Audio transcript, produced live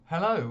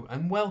Hello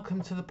and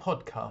welcome to the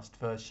podcast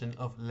version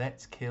of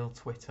Let's Kill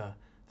Twitter,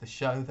 the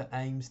show that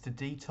aims to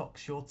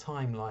detox your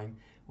timeline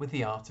with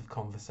the art of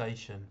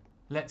conversation.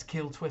 Let's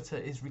Kill Twitter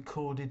is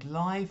recorded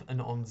live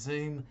and on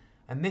Zoom,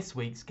 and this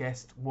week's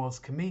guest was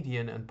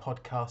comedian and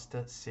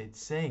podcaster Sid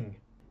Singh.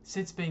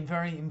 Sid's been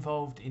very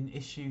involved in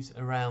issues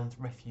around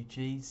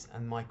refugees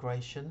and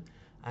migration,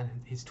 and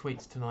his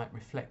tweets tonight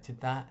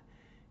reflected that.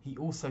 He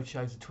also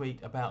chose a tweet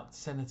about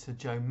Senator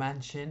Joe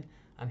Manchin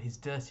and his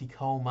dirty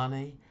coal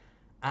money,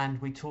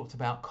 and we talked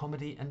about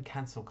comedy and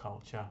cancel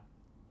culture.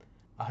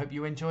 I hope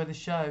you enjoy the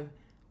show.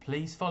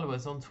 Please follow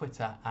us on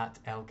Twitter at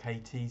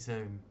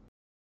LKTZoom.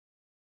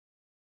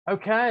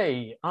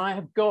 Okay, I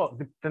have got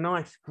the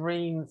nice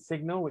green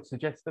signal which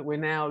suggests that we're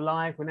now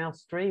live, we're now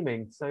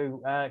streaming.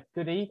 So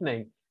good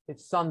evening.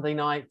 It's Sunday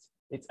night,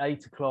 it's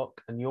 8 o'clock,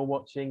 and you're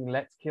watching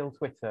Let's Kill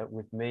Twitter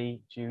with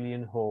me,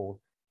 Julian Hall.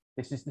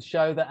 This is the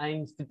show that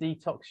aims to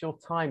detox your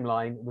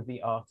timeline with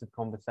the art of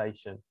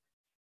conversation.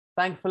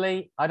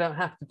 Thankfully, I don't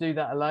have to do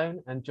that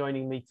alone, and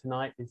joining me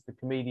tonight is the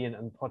comedian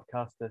and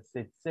podcaster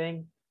Sid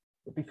Singh.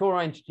 But before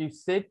I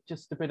introduce Sid,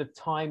 just a bit of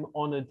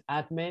time-honoured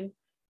admin.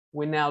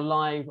 We're now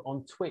live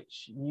on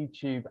Twitch,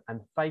 YouTube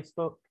and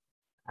Facebook.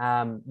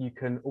 You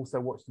can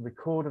also watch the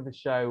record of the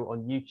show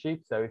on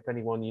YouTube, so if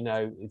anyone you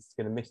know is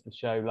going to miss the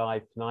show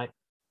live tonight,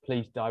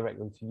 please direct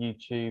them to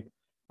YouTube.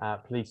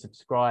 Please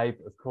subscribe,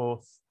 of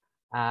course,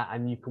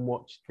 and you can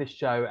watch this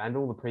show and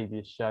all the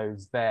previous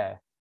shows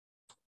there.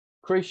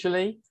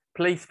 Crucially,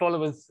 please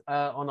follow us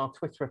on our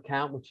Twitter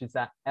account, which is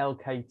at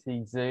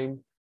LKTZoom.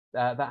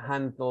 That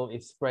handle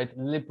is spread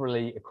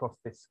liberally across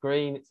this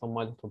screen. It's on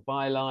my little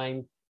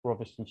byline. We're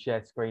obviously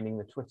share screening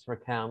the Twitter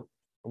account.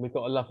 And we've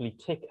got a lovely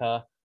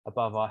ticker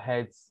above our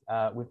heads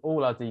with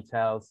all our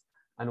details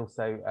and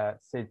also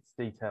Sid's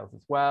details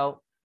as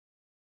well.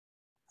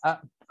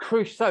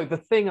 So the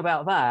thing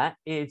about that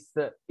is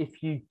that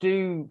if you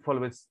do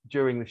follow us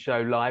during the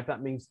show live,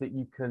 that means that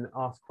you can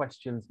ask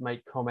questions,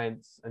 make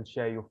comments and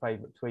share your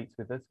favorite tweets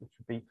with us, which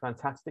would be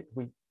fantastic.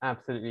 We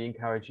absolutely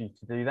encourage you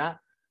to do that.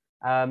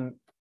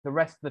 The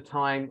rest of the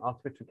time, our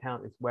Twitter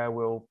account is where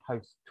we'll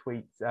post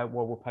tweets,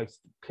 we'll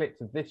post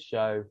clips of this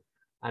show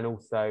and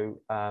also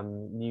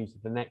news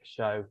of the next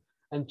show,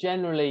 and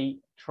generally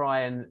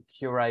try and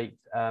curate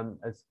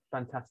as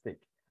fantastic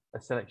a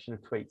selection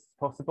of tweets as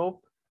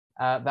possible.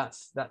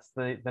 That's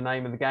the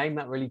name of the game.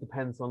 That really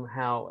depends on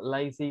how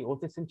lazy or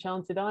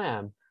disenchanted I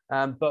am.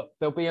 But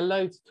there'll be a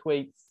load of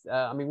tweets.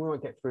 I mean, we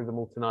won't get through them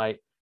all tonight.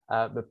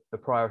 The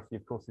priority,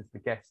 of course, is the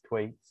guest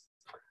tweets.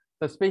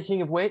 So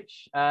speaking of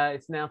which,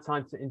 it's now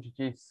time to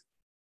introduce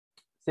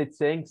Sid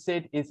Singh.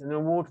 Sid is an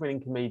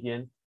award-winning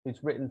comedian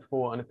who's written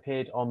for and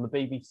appeared on the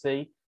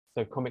BBC,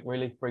 so Comic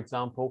Relief, for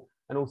example,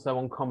 and also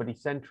on Comedy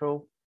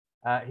Central.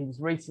 He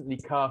was recently a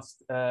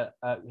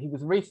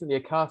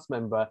cast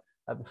member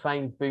at the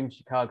famed Boom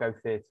Chicago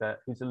Theatre,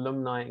 whose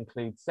alumni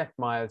include Seth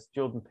Meyers,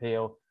 Jordan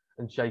Peele,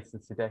 and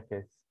Jason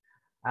Sudeikis.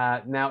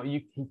 Now,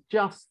 he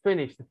just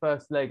finished the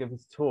first leg of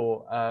his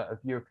tour, of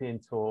European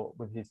tour,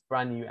 with his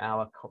brand new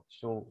hour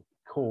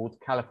called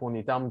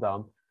California Dum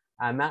Dum,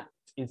 and that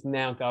is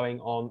now going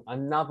on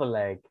another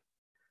leg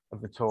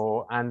of the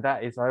tour, and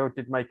that is, I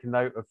did make a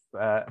note of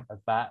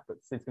that,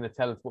 but Sid's going to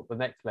tell us what the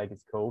next leg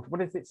is called. What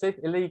is it,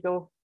 Sid?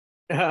 Illegal?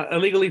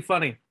 Illegally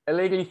Funny.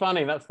 Illegally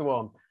Funny, that's the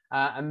one.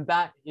 And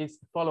that is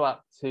the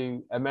follow-up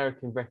to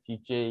American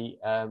Refugee,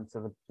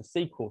 so the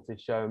sequel to the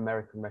show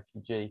American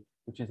Refugee,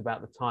 which is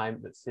about the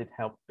time that Sid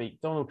helped beat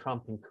Donald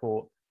Trump in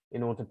court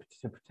in order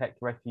to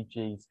protect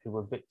refugees who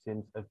were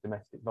victims of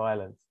domestic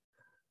violence.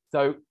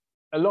 So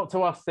a lot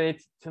to ask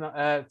Sid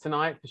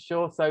tonight for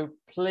sure. So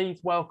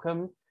please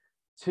welcome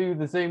to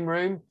the Zoom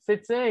room,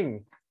 Sid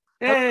Singh.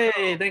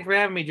 Hey, thanks for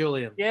having me,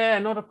 Julian. Yeah,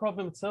 not a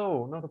problem at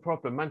all. Not a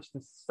problem. Managed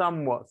to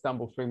somewhat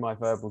stumble through my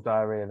verbal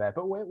diarrhea there,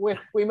 but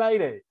we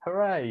made it.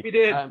 Hooray. We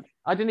did.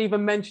 I didn't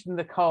even mention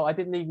the cold. I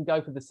didn't even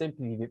go for the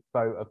sympathy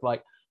vote of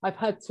like, I've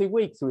had 2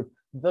 weeks with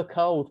the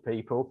cold,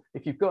 people.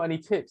 If you've got any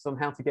tips on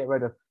how to get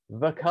rid of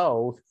the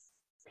cold,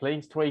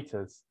 please tweet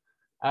us.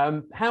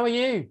 How are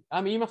you?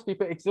 I mean, you must be a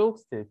bit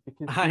exhausted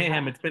because I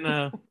am. It's been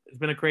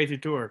a crazy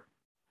tour.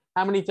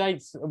 How many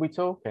dates are we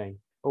talking?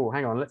 Oh,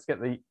 hang on. Let's get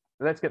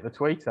the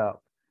tweet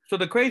up. So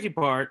the crazy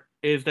part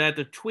is that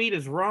the tweet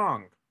is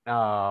wrong.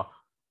 Oh,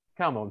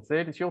 come on,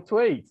 Sid. It's your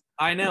tweet.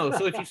 I know.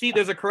 So if you see,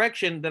 there's a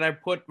correction that I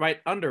put right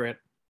under it,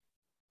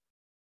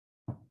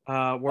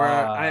 where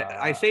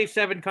I say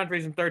 7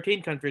 countries and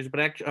 13 countries, but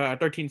actually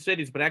 13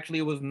 cities, but actually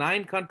it was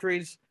 9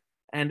 countries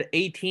and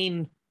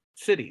 18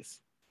 cities.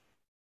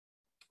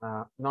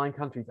 9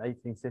 countries,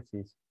 18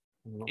 cities.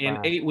 Not in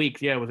bad. 8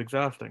 weeks. Yeah, it was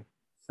exhausting.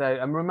 So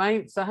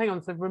hang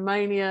on. So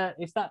Romania,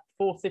 is that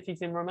 4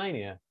 cities in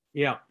Romania?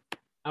 Yeah.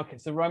 Okay,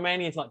 so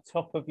Romania is like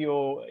top of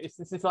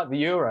this is like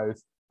the Euros.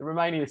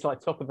 Romania is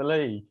like top of the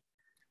league.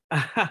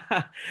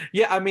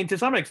 Yeah, I mean, to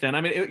some extent.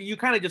 I mean, you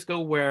kind of just go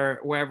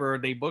wherever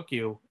they book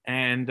you.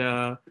 And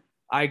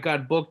I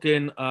got booked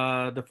in,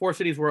 the 4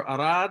 cities were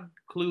Arad,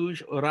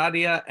 Cluj,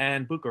 Oradea,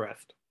 and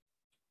Bucharest.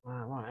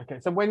 Ah, right.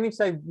 Okay. So when you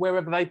say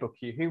wherever they book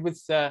you,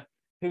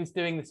 who's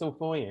doing this all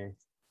for you?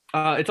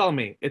 It's all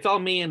me. It's all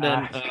me, and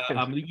then Good.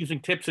 I'm using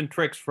tips and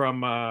tricks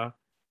from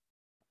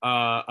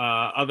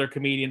other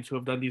comedians who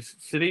have done these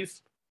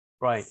cities.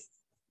 Right.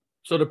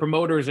 So the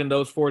promoters in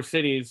those 4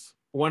 cities,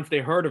 once they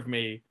heard of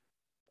me,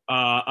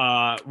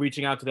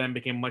 reaching out to them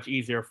became much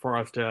easier for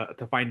us to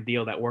find a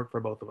deal that worked for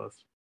both of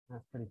us.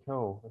 That's pretty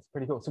cool. That's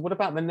pretty cool. So what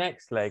about the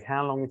next leg?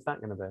 How long is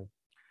that going to be?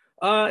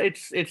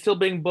 It's still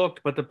being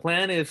booked, but the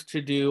plan is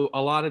to do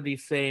a lot of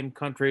these same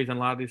countries and a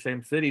lot of these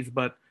same cities,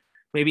 but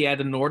maybe add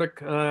the Nordic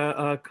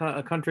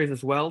countries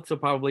as well. So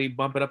probably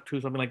bump it up to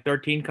something like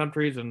 13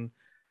 countries and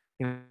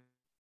you know,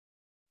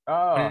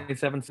 Oh,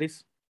 27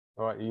 cities.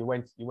 all right. You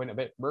went a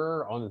bit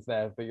on us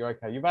there, but you're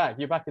okay. You're back.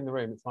 You're back in the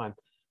room. It's fine.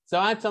 So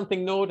add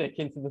something Nordic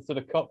into the sort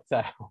of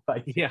cocktail,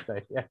 basically. Yeah.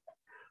 Yeah.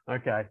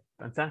 Okay.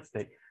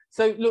 Fantastic.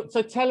 So look.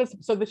 So tell us.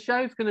 So the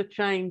show's going to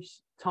change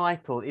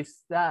title.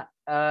 Is that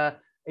a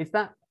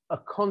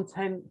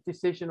content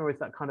decision, or is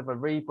that kind of a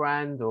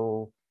rebrand,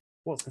 or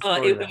what's the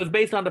story It was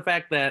based on the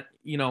fact that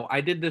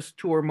I did this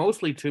tour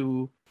mostly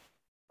to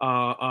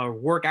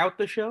work out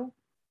the show.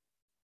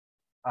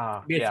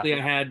 Basically, yeah.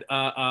 I had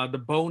the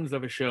bones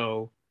of a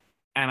show,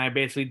 and I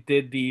basically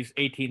did these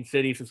 18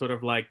 cities to sort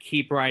of like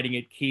keep writing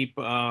it, keep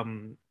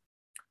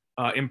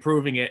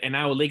improving it, and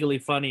now Legally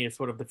Funny is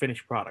sort of the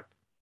finished product.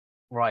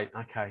 Right.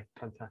 Okay.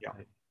 Fantastic.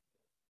 Yeah.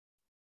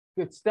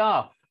 Good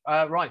stuff.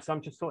 Right. So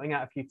I'm just sorting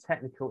out a few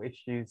technical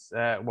issues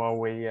while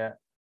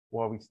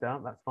we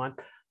start. That's fine.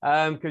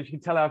 Because you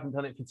can tell I haven't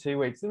done it for 2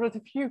 weeks. There was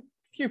a few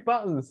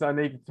buttons I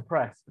needed to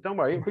press, but don't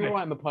worry, it'll be all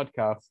right in the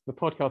podcast. The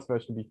podcast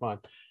version will be fine.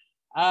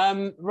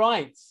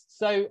 Right.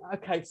 So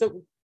okay.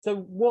 So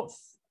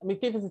what's? I mean,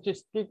 give us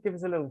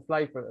a little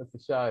flavour of the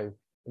show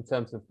in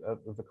terms of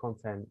the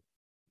content.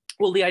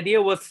 Well, the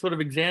idea was to sort of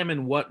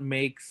examine what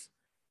makes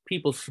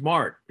people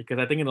smart, because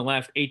I think in the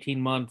last 18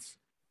 months,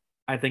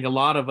 I think a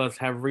lot of us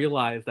have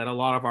realized that a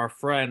lot of our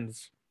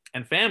friends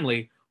and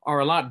family are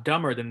a lot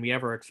dumber than we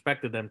ever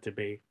expected them to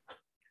be.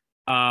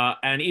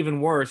 And even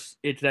worse,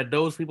 it's that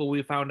those people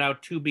we found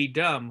out to be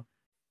dumb,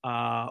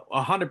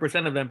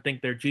 100% of them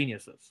think they're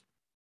geniuses.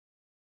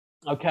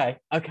 Okay.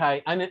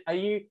 And are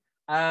you?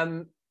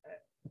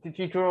 Did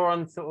you draw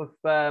on sort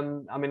of? I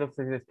mean,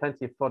 obviously, there's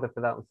plenty of fodder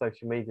for that on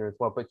social media as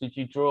well. But did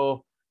you draw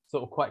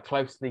sort of quite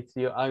closely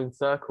to your own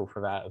circle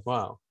for that as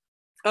well?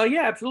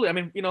 Yeah, absolutely. I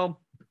mean,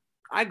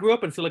 I grew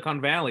up in Silicon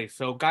Valley,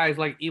 so guys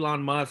like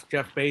Elon Musk,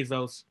 Jeff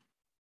Bezos,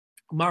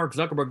 Mark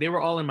Zuckerberg, they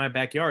were all in my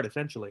backyard,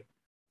 essentially.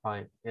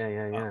 Right. Yeah.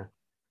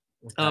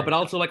 Okay. But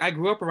also, like, I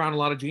grew up around a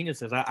lot of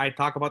geniuses. I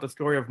talk about the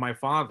story of my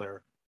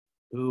father,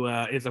 who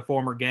is a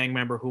former gang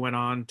member who went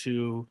on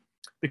to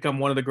become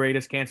one of the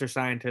greatest cancer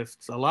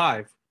scientists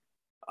alive,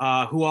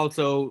 who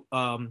also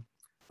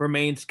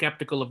remained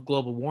skeptical of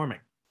global warming.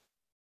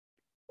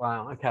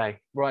 Wow. Okay.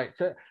 Right.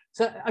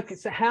 So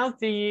how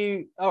do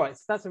you? All right.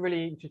 So that's a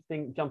really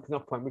interesting jumping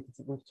off point. We could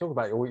talk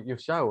about your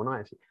show all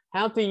night. Actually,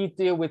 how do you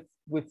deal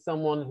with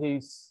someone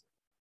who's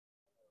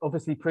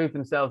obviously proved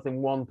themselves in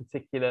one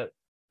particular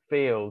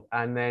field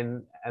and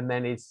then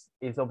is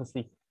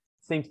obviously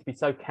seems to be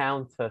so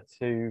counter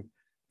to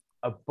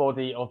a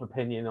body of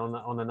opinion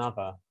on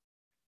another?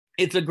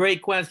 It's a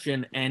great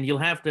question, and you'll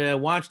have to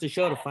watch the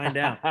show to find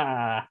out.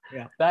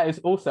 Yeah, that is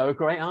also a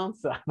great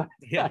answer.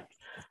 Yeah.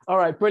 All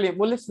right, brilliant.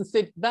 Well, listen,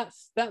 Sid,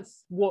 that's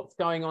what's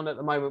going on at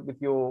the moment with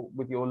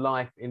your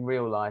life in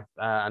real life,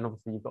 and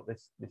obviously you've got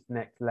this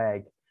next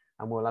leg,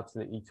 and we'll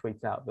absolutely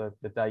tweet out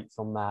the dates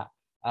on that.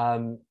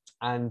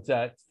 And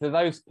for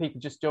those people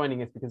just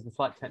joining us because of the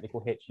slight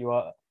technical hitch,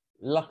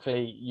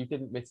 luckily you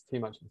didn't miss too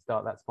much at the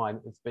start. That's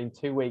fine. It's been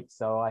 2 weeks,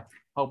 so I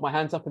hold my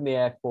hands up in the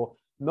air for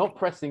not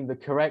pressing the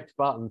correct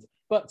buttons.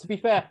 But to be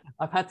fair,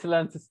 I've had to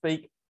learn to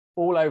speak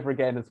all over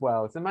again as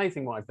well. It's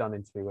amazing what I've done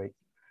in 2 weeks.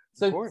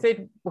 So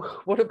Sid,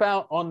 what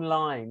about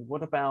online?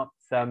 What about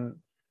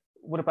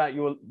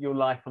your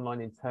life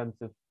online in terms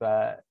of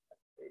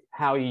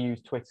how you use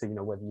Twitter?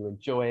 Whether you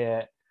enjoy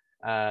it,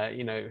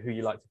 who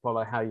you like to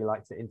follow, how you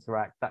like to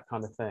interact, that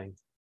kind of thing.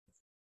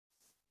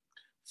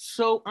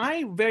 So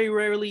I very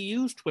rarely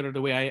use Twitter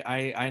the way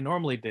I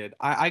normally did.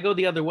 I go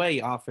the other way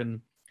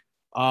often,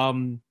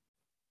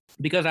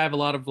 because I have a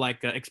lot of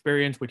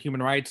experience with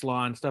human rights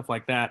law and stuff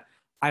like that.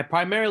 I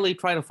primarily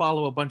try to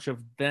follow a bunch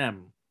of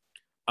them.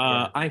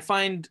 Yeah. I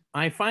find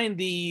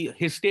the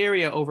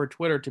hysteria over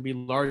Twitter to be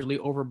largely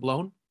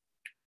overblown,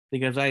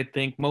 because I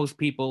think most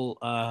people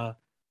follow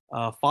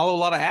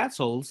a lot of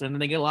assholes, and then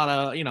they get a lot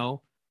of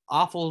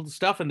awful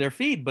stuff in their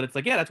feed. But it's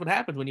like, yeah, that's what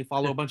happens when you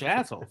follow a bunch of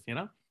assholes.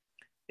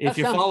 If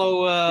you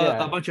follow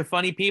a bunch of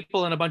funny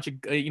people and a bunch of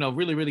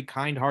really, really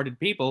kind-hearted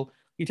people,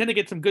 you tend to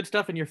get some good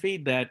stuff in your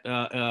feed that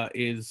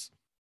is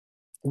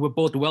with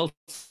both well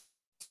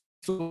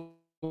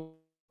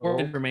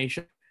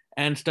information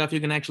and stuff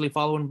you can actually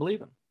follow and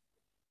believe in.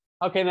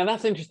 Okay, now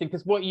that's interesting,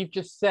 because what you've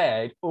just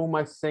said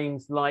almost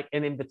seems like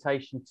an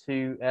invitation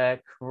to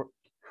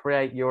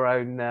create your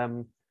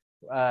own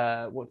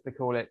what do they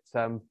call it?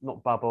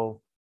 Not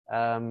bubble,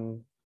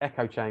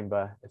 echo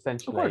chamber,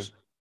 essentially. Of course.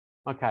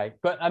 Okay,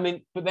 but I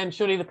mean, but then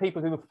surely the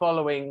people who are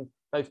following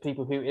those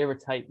people who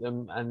irritate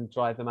them and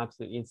drive them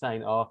absolutely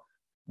insane are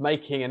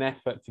making an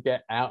effort to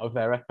get out of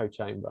their echo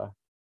chamber.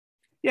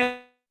 Yeah,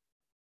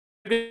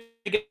 if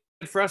you get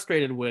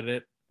frustrated with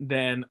it,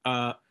 then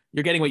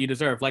you're getting what you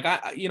deserve. Like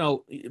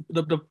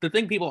the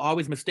thing people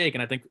always mistake,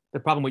 and I think the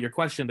problem with your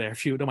question there,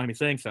 if you don't mind me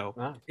saying so,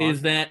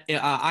 is that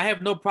I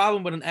have no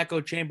problem with an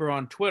echo chamber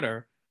on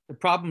Twitter. The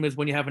problem is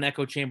when you have an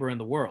echo chamber in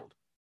the world.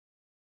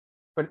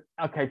 But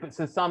okay, but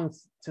to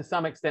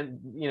some extent,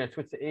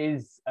 Twitter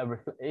is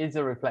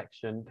a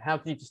reflection. How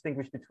do you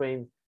distinguish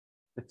between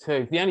the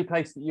two? The only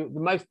place that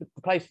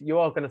the place that you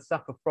are going to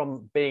suffer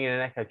from being in an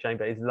echo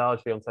chamber is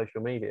largely on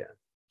social media.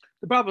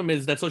 The problem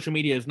is that social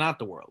media is not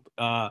the world.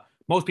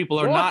 Most people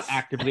are not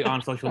actively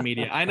on social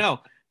media. I know.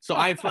 So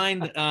I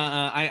find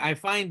I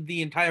find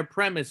the entire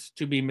premise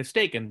to be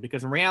mistaken,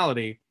 because in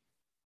reality,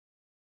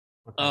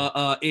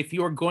 if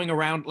you're going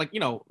around, like,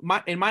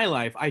 in my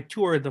life, I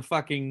tour the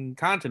fucking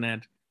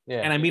continent,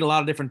 and I meet a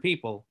lot of different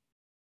people.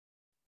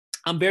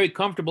 I'm very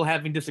comfortable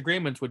having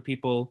disagreements with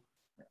people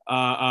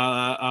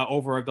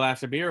over a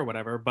glass of beer or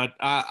whatever, but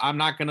I'm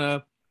not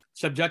gonna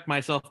subject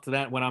myself to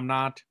that when I'm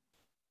not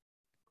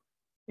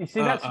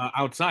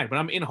outside. But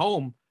I'm in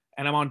home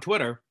and I'm on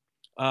Twitter.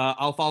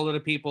 I'll follow the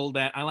people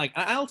that I like.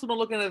 I also don't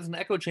look at it as an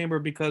echo chamber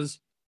because,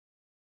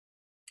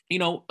 let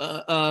me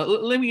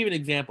give you an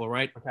example,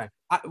 right? Okay.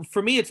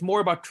 For me, it's more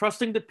about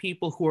trusting the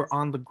people who are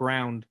on the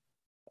ground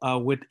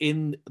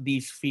within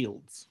these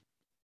fields,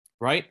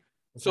 right?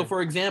 Okay. So,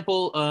 for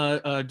example,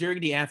 during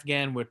the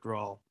Afghan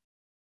withdrawal,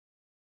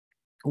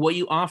 what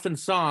you often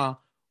saw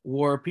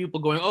were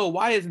people going, "Oh,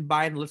 why isn't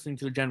Biden listening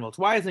to the generals?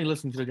 Why isn't he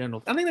listening to the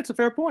generals?" I think that's a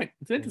fair point.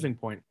 It's an interesting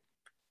point.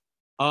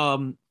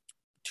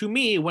 To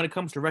me, when it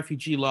comes to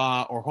refugee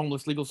law or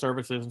homeless legal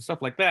services and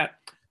stuff like that,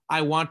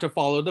 I want to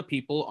follow the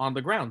people on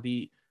the ground.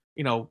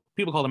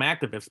 People call them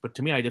activists, but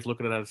to me, I just look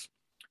at it as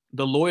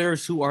the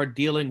lawyers who are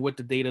dealing with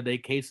the day-to-day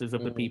cases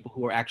of the people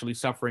who are actually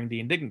suffering the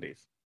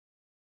indignities.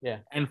 Yeah.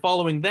 And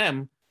following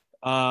them,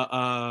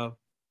 I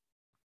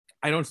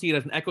don't see it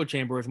as an echo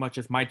chamber as much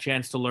as my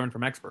chance to learn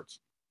from experts.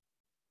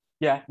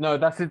 Yeah, no,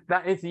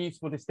 that is a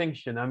useful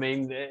distinction. I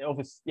mean,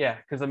 obviously, yeah,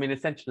 because I mean,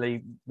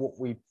 essentially,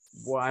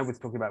 what I was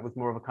talking about was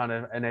more of a kind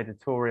of an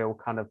editorial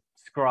kind of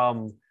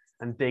scrum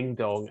and ding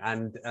dong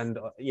and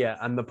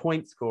the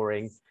point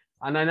scoring.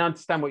 And I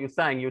understand what you're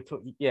saying. You're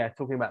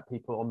talking about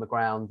people on the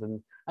ground,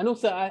 and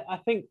also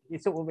I think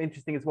it's sort of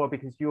interesting as well,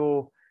 because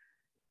your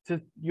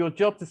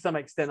job to some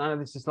extent, I know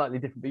this is slightly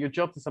different, but your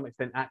job to some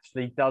extent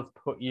actually does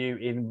put you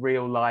in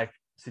real life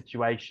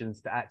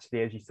situations to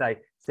actually, as you say,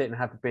 sit and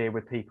have a beer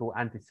with people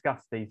and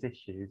discuss these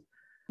issues.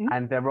 Mm-hmm.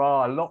 And there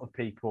are a lot of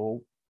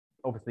people,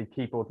 obviously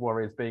keyboard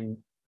warriors being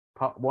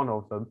one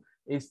of them,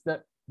 is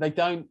that they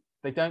don't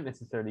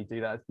necessarily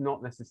do that. It's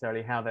not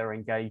necessarily how they're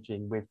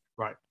engaging with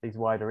these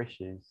wider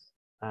issues.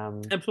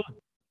 Absolutely.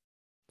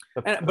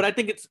 But I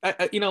think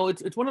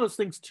it's one of those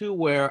things too,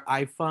 where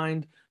I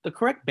find the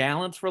correct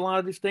balance for a lot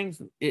of these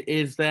things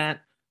is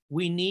that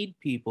we need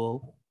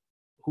people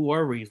who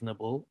are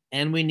reasonable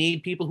and we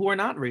need people who are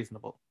not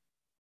reasonable.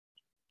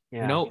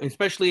 Yeah.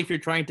 Especially if you're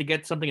trying to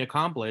get something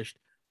accomplished,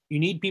 you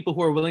need people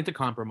who are willing to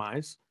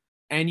compromise,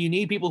 and you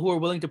need people who are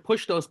willing to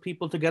push those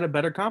people to get a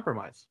better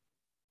compromise.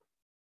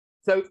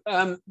 So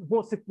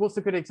what's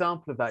a good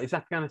example of that? Is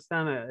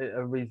Afghanistan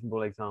a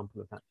reasonable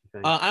example of that, you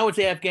think? I would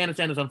say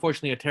Afghanistan is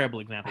unfortunately a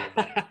terrible example of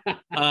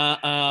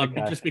that.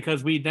 Okay. Just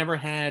because we never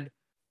had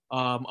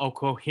a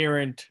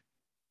coherent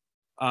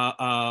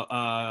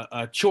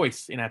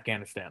choice in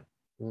Afghanistan.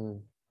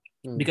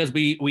 Because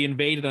we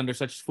invaded under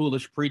such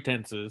foolish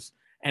pretenses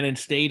and then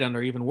stayed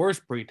under even worse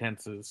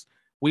pretenses,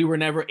 we were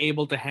never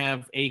able to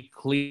have a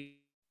clear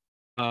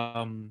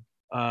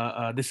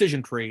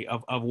decision tree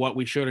of what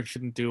we should or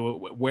shouldn't do,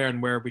 where and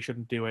where we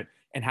shouldn't do it,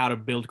 and how to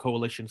build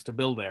coalitions to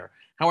build there.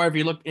 However,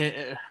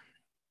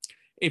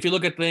 if you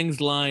look at things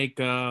like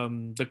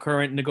the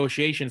current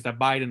negotiations that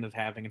Biden is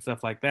having and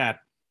stuff like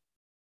that,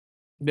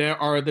 there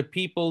are the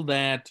people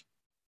that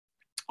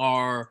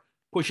are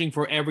pushing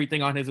for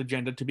everything on his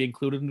agenda to be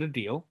included in the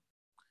deal,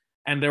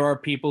 and there are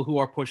people who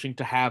are pushing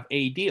to have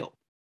a deal.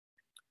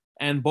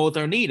 And both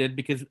are needed,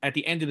 because at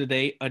the end of the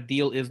day, a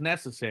deal is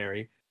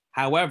necessary.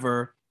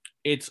 However,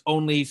 it's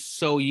only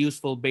so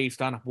useful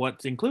based on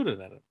what's included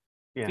in it.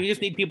 Yeah. So you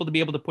just need people to be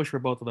able to push for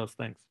both of those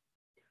things.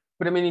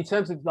 But I mean, in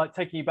terms of like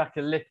taking you back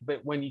a little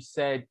bit, when you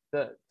said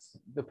that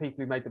the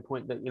people who made the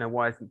point that,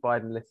 why isn't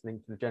Biden listening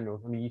to the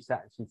generals? I mean, you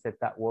actually said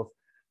that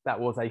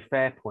was a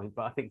fair point.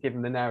 But I think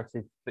given the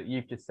narrative that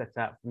you've just set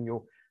out from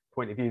your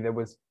point of view, there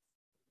was,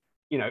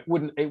 it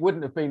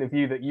wouldn't have been a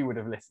view that you would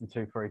have listened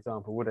to, for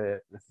example, would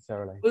it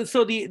necessarily?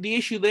 So the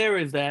issue there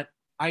is that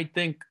I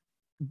think,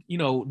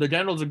 the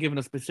generals are given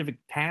a specific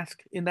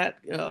task in that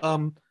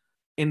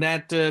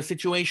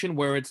situation,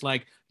 where it's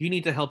like, you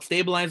need to help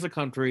stabilize the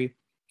country,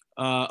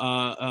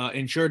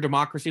 ensure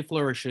democracy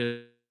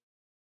flourishes.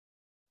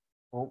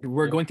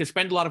 We're going to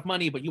spend a lot of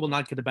money, but you will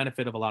not get the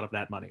benefit of a lot of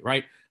that money,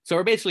 right? So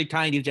we're basically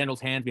tying these generals'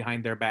 hands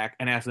behind their back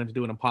and asking them to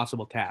do an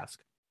impossible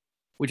task,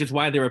 which is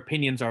why their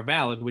opinions are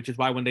valid, which is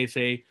why when they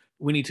say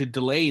we need to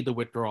delay the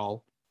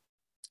withdrawal,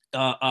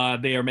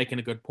 they are making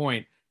a good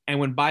point. And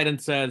when Biden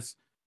says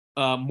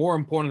more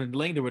important than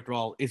delaying the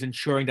withdrawal is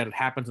ensuring that it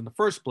happens in the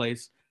first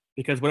place,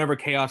 because whatever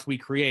chaos we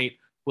create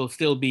will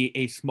still be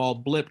a small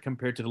blip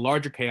compared to the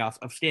larger chaos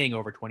of staying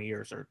over 20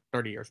 years or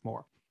 30 years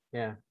more.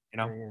 Yeah. You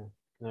know? Yeah.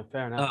 No,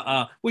 fair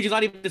enough. Which is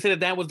not even to say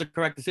that that was the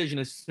correct decision.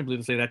 It's simply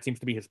to say that seems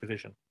to be his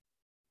position.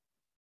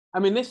 I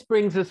mean, this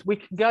brings us, we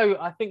can go,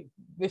 I think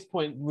this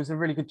point was a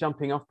really good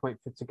jumping off point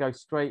to go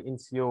straight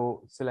into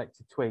your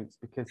selected tweets,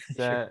 because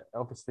Sure.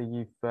 obviously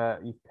you've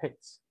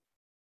picked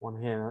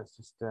one here. Let's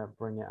just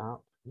bring it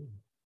up.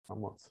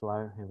 Somewhat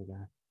slow. Here we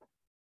go.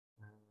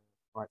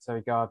 Right,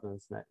 Zoe Gardner,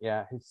 isn't it?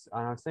 Yeah,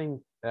 I was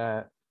seeing,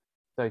 so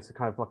it's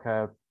kind of like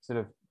a sort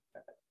of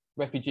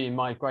refugee and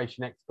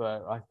migration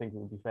expert, I think it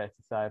would be fair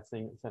to say. I've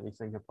certainly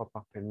seen her pop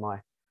up in my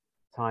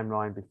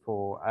timeline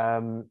before.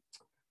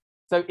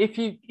 So if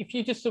you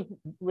just sort of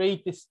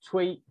read this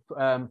tweet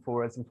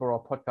for us and for our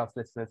podcast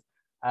listeners,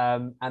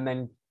 and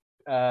then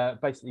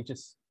basically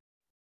just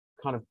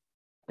kind of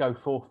go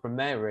forth from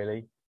there, really,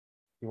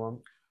 if you want.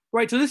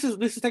 Right. So this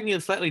is taking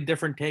a slightly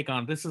different take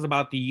on. This is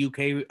about the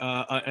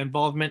UK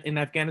involvement in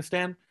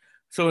Afghanistan.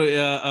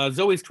 So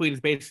Zoe's tweet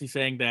is basically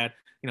saying that,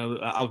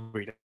 I'll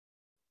read it.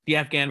 The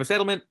Afghan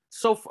resettlement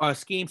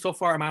scheme so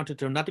far amounted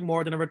to nothing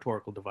more than a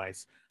rhetorical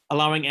device,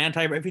 allowing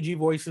anti-refugee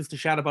voices to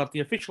shout about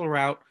the official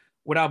route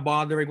without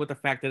bothering with the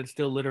fact that it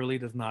still literally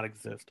does not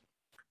exist.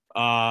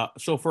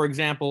 So, for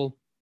example,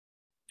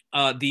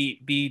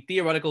 the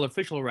theoretical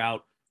official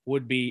route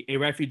would be a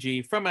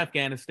refugee from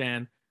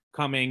Afghanistan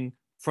coming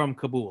from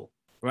Kabul,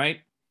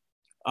 right?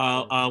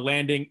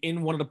 Landing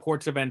in one of the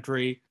ports of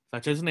entry,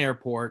 such as an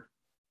airport.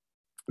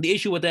 The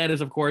issue with that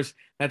is, of course,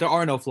 that there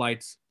are no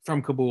flights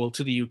from Kabul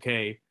to the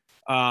UK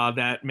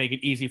that make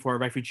it easy for a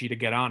refugee to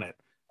get on it,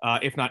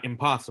 if not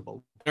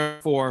impossible.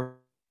 Therefore,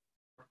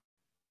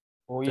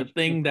 the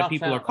thing that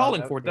people are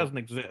calling for doesn't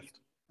exist.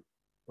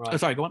 Right. Oh,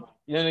 sorry, go on.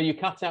 No, you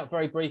cut out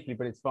very briefly,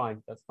 but it's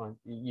fine. That's fine.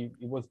 It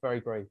was very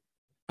brief.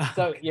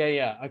 So okay.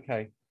 Yeah,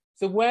 okay.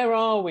 So where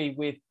are we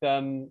with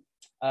and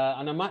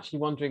I'm actually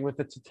wondering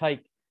whether to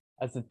take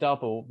as a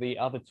double the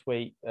other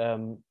tweet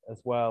as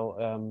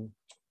well,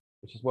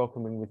 which is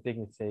welcoming with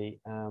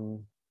dignity.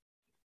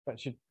 But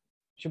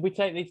should we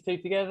take these two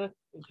together,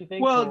 do you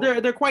think? Well,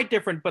 they're quite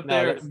different, but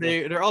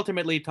they're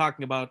ultimately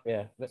talking about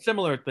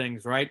similar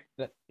things, right?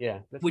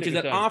 Which is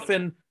that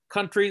often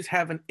countries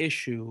have an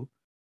issue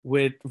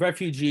with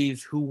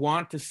refugees who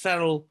want to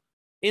settle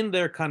in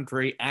their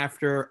country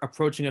after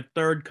approaching a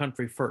third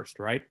country first,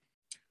 right?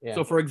 Yeah.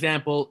 So, for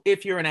example,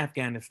 if you're in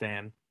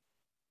Afghanistan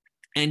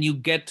and you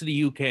get to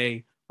the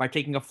UK by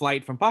taking a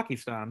flight from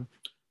Pakistan,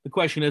 the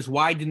question is,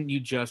 why didn't you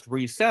just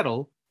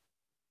resettle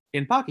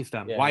in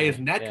Pakistan? Why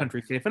isn't that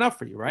country safe enough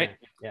for you, right?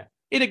 Yeah.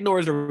 It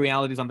ignores the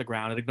realities on the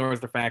ground. It ignores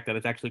the fact that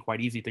it's actually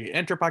quite easy to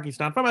enter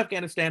Pakistan from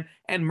Afghanistan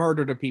and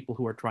murder the people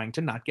who are trying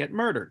to not get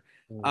murdered.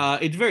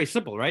 It's very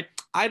simple, right?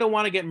 I don't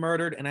want to get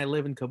murdered and I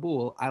live in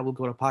Kabul. I will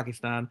go to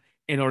Pakistan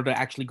in order to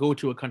actually go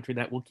to a country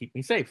that will keep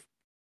me safe,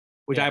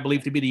 which I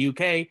believe to be the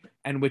UK,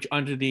 and which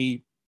under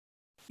the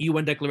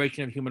UN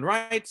Declaration of Human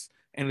Rights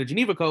and the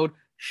Geneva Code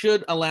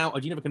should allow a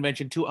Geneva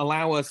Convention to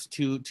allow us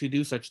to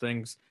do such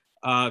things.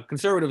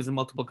 Conservatives in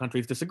multiple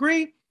countries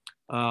disagree,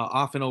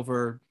 often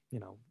over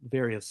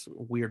various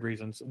weird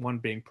reasons. One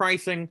being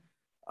pricing,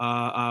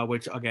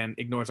 which again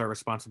ignores our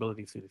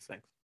responsibilities to these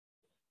things.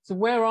 So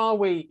where are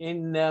we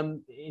in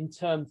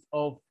terms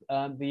of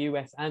the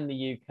US and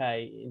the UK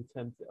in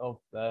terms of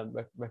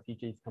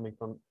refugees coming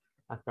from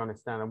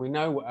Afghanistan? And we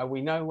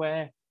know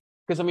where,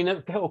 because I mean,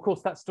 of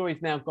course, that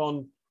story's now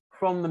gone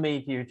from the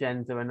media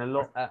agenda and a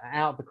lot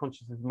out of the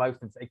consciousness of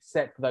most of us,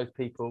 except for those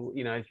people,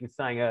 as you were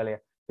saying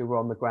earlier, who were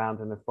on the ground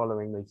and are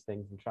following these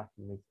things and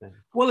tracking these things.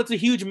 Well, it's a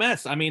huge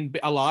mess. I mean,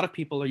 a lot of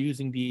people are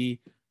using the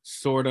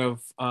sort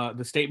of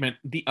the statement,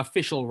 the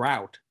official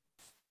route,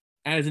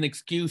 as an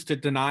excuse to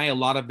deny a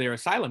lot of their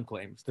asylum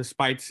claims,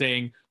 despite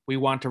saying we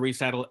want to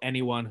resettle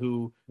anyone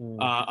who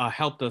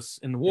helped us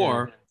in the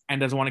war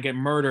and doesn't want to get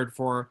murdered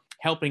for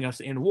helping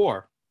us in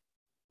war.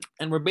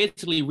 And we're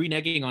basically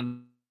reneging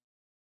on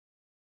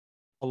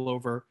all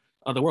over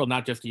the world,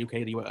 not just the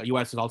UK. The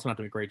US is also not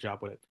doing a great job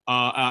with it.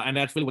 And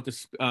that's really what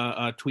this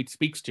tweet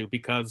speaks to,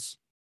 because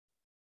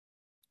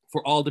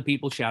for all the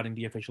people shouting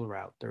the official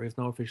route, there is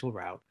no official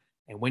route.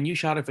 And when you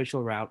shout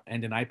official route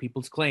and deny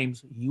people's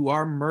claims, you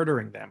are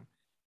murdering them.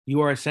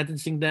 You are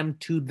sentencing them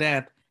to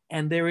death.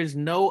 And there is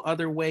no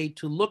other way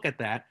to look at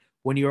that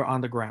when you're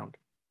on the ground.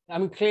 I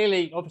mean,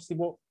 clearly, obviously,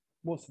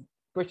 what's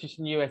British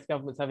and US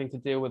governments having to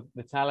deal with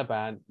the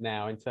Taliban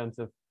now in terms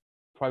of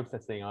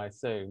processing, I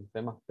assume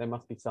there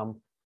must be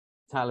some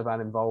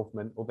Taliban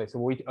involvement or this. Are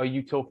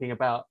we talking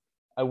about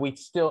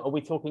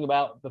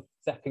the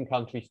second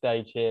country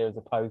stage here as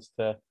opposed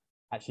to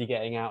actually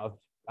getting out of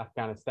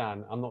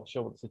Afghanistan? I'm not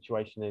sure what the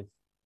situation is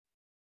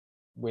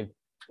with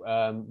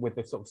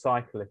this sort of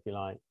cycle, if you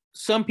like.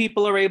 Some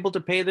people are able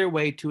to pay their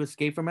way to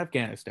escape from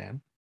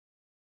Afghanistan.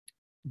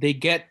 They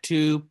get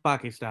to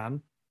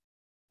Pakistan,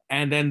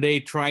 and then they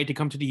try to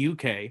come to the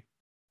UK.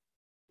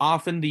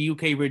 often the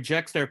UK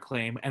rejects their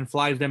claim and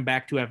flies them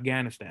back to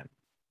Afghanistan,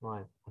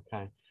 Right.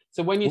 Okay.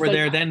 So when you where say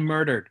they're then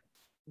murdered.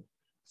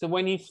 so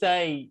when you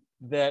say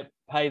that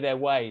pay their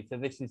way, so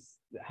this is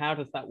how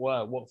does that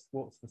work? What's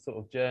the sort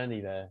of journey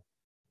there?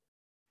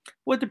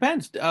 Well, it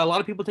depends. A lot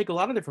of people take a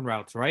lot of different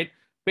routes, right?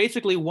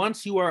 Basically,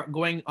 once you are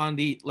going on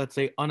the, let's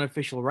say,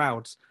 unofficial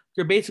routes,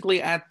 you're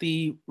basically at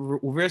the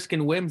risk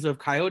and whims of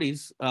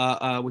coyotes,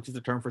 which is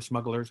a term for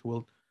smugglers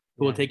who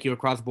will take you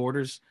across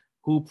borders,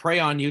 who prey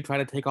on you, try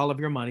to take all of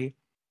your money,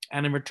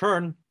 and in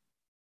return,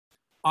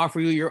 offer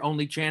you your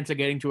only chance of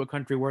getting to a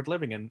country worth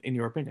living in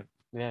your opinion.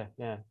 Yeah,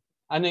 yeah.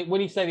 And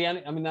when you say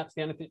I mean that's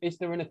the is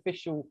there an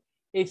official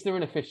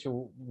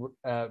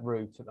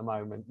route at the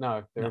moment?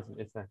 No, there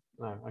isn't. Is there?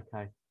 No.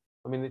 Okay.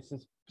 I mean, it's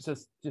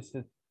just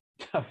a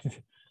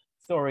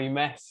sorry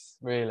mess,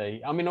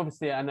 really. I mean,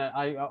 obviously, and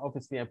I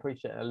obviously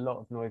appreciate a lot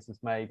of noise was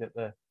made at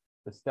the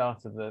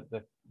start of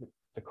the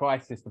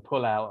crisis, the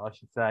pullout, I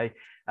should say.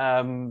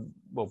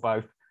 Well,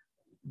 both.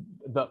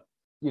 But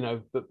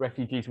that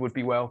refugees would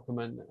be welcome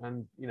and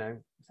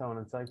so on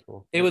and so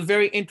forth. It was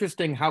very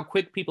interesting how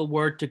quick people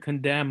were to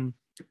condemn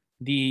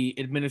the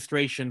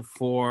administration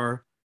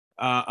for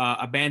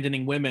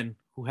abandoning women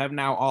who have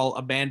now all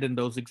abandoned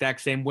those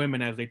exact same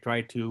women as they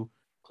try to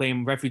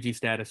claim refugee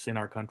status in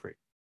our countries.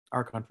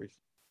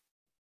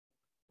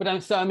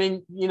 But so I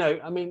mean,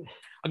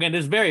 again,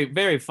 there's very,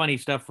 very funny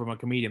stuff from a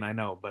comedian, I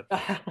know, but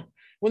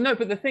well, no,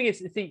 but the thing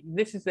is, see,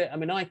 this is it. I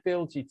mean, I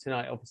billed you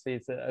tonight, obviously,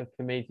 as a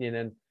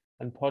comedian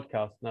and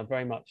podcast, and I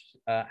very much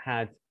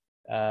had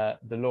the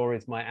law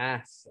is my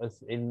ass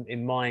as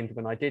in mind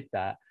when I did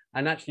that.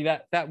 And actually,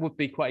 that would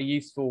be quite a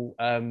useful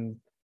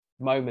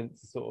moment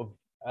to sort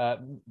of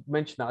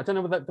mention that. I don't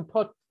know whether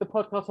the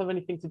podcast have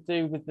anything to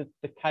do with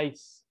the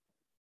case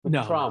with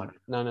Trump.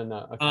 No.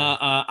 Okay.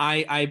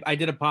 I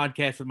did a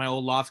podcast with my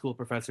old law school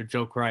professor,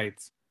 Joe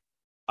Kreitz,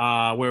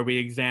 where we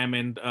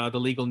examined the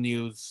legal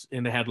news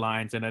in the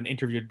headlines and then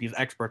interviewed these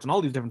experts in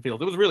all these different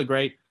fields. It was really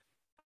great.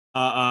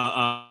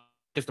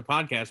 Just a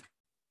podcast,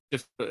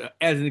 just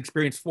as an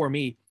experience for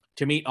me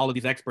to meet all of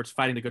these experts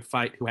fighting the good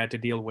fight who had to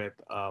deal with.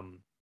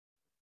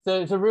 So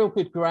it's a real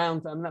good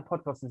ground. I mean, that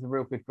podcast is a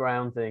real good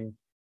grounding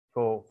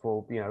for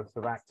sort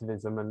of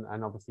activism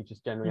and obviously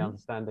just generally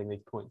understanding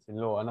these points in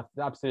law. And that's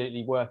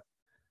absolutely worth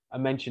a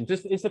mention.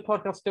 Is the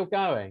podcast still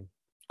going?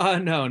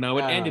 No,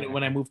 it ended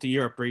when I moved to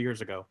Europe 3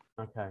 years ago.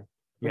 Okay.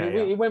 Yeah,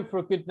 it went for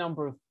a good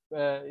number of.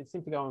 It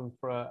seemed to go on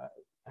for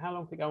how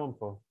long did it go on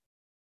for?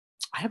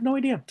 I have no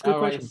idea. It's a good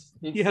question.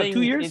 You have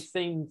 2 years? It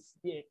seems.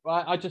 Yeah,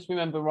 I just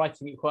remember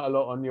writing it quite a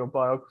lot on your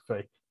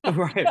biography.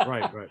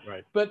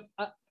 Right. But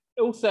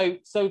also,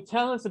 so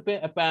tell us a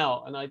bit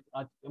about, and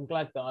I'm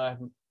glad that I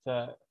haven't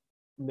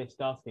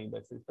missed asking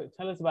this, but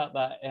tell us about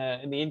that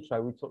in the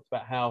intro. We talked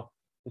about how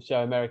the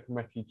show American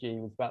Refugee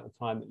was about the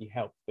time that you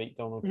helped beat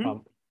Donald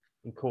Trump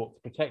in court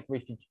to protect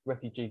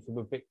refugees who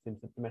were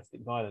victims of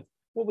domestic violence.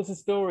 What was the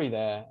story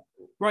there?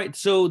 Right.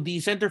 So the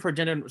Center for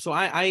Gender. So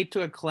I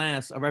took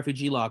a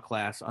refugee law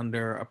class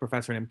under a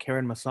professor named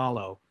Karen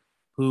Masalo,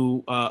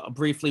 who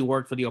briefly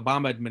worked for the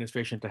Obama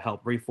administration to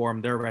help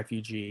reform their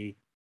refugee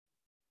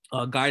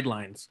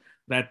guidelines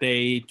that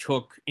they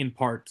took in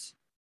parts.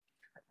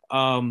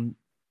 And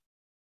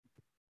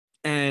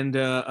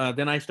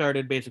then I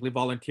started basically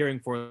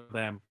volunteering for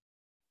them.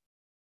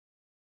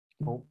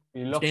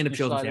 Stand-up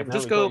shows in San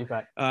Francisco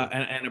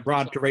and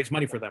abroad to raise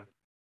money for them.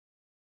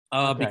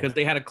 Because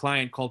they had a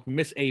client called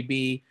Miss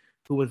AB,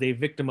 who was a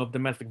victim of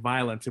domestic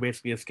violence, who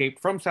basically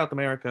escaped from Central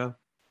America,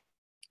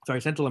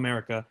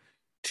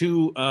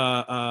 to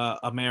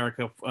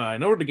America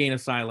in order to gain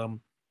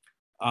asylum.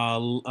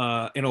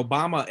 An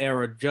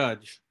Obama-era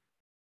judge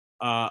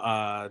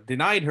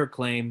denied her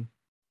claim,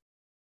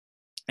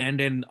 and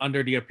then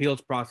under the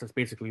appeals process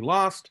basically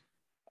lost.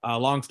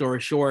 Long story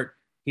short,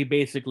 he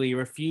basically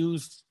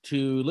refused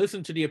to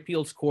listen to the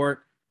appeals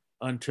court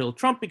until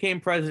Trump became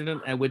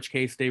president, at which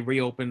case they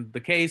reopened the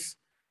case.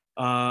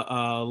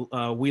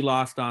 We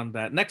lost on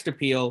that next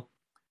appeal,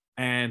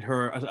 and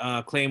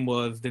her claim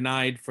was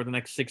denied for the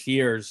next 6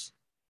 years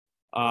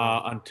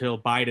until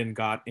Biden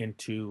got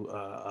into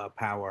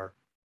power.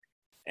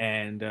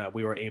 And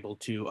we were able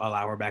to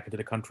allow her back into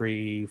the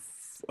country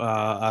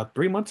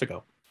 3 months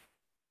ago.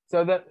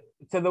 So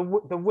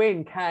the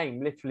win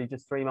came literally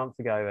just 3 months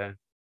ago then?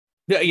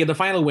 Yeah, the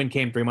final win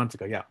came 3 months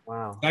ago, yeah.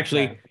 Wow.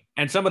 Actually, okay.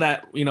 And some of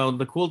that,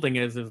 the cool thing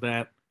is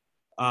that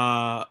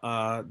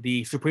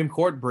the Supreme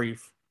Court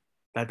brief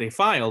that they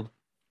filed,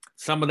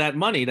 some of that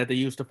money that they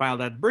used to file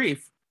that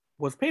brief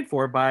was paid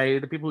for by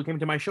the people who came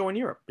to my show in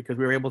Europe, because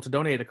we were able to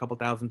donate a couple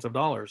thousands of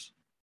dollars.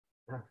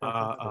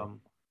 No,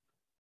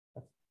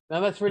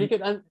 that's really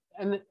good.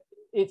 And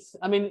it's,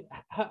 I mean,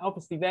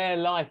 obviously their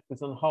life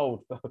was on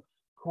hold for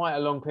quite a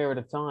long period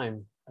of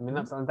time. I mean,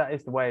 that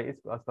is the way it is,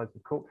 I suppose,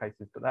 with court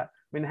cases. But I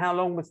mean, how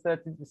long was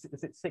it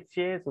 6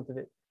 years, or did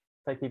it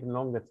take even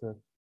longer to?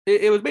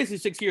 It was basically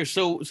 6 years.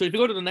 So if you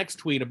go to the next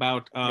tweet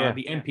about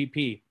the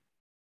NPP.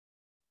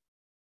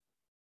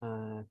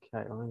 Okay,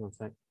 hang on a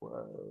sec.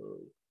 Whoa,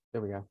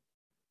 there we go.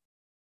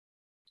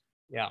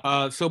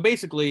 Yeah. So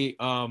basically,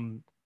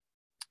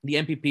 the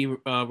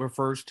MPP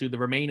refers to the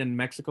Remain in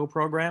Mexico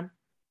program.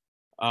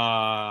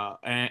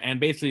 And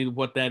basically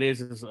what that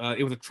is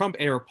it was a Trump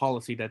era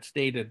policy that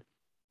stated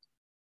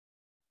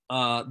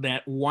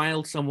that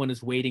while someone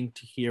is waiting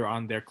to hear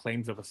on their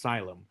claims of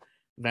asylum,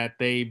 that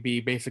they be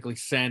basically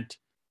sent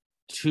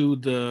to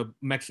the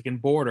Mexican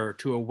border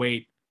to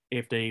await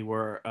if they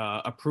were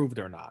approved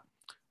or not.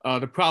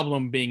 The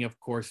problem being, of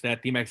course,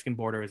 that the Mexican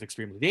border is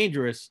extremely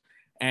dangerous,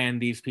 and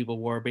these people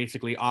were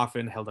basically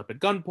often held up at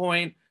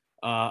gunpoint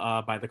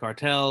by the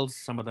cartels.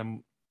 Some of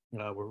them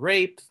were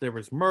raped. There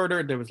was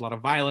murder. There was a lot of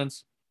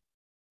violence.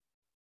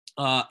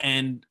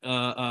 And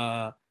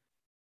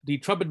the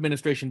Trump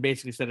administration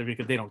basically said it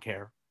because they don't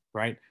care,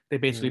 right? They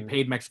basically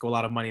paid Mexico a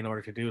lot of money in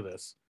order to do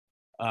this.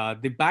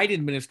 The Biden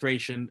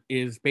administration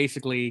is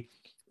basically,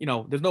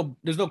 there's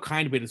no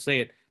kind way to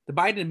say it. The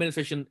Biden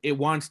administration, it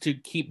wants to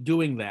keep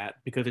doing that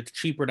because it's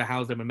cheaper to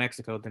house them in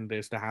Mexico than it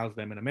is to house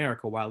them in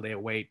America while they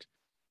await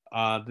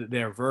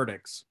their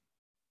verdicts.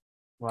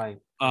 Right.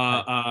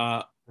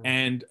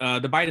 And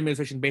the Biden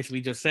administration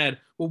basically just said,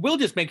 well, we'll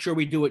just make sure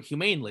we do it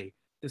humanely,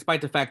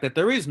 despite the fact that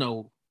there is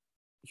no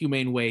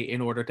humane way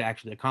in order to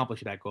actually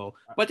accomplish that goal.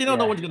 But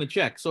no one's going to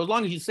check. So as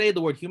long as you say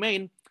the word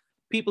humane,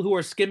 people who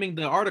are skimming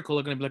the article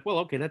are going to be like, well,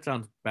 okay, that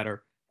sounds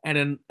better,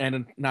 and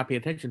then not pay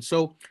attention.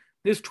 So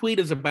this tweet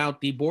is about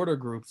the border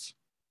groups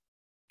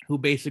who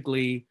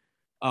basically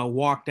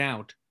walked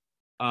out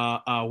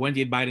when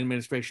the Biden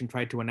administration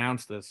tried to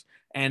announce this.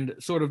 And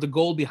sort of the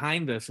goal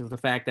behind this is the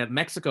fact that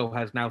Mexico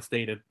has now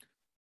stated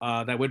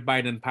that with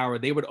Biden in power,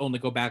 they would only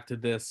go back to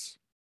this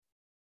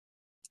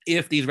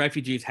if these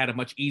refugees had a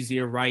much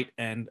easier right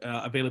and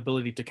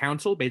availability to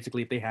counsel,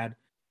 basically if they had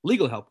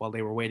legal help while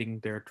they were waiting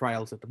their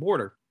trials at the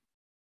border.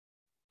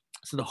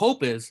 So the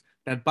hope is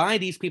that by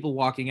these people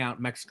walking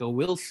out, Mexico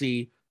will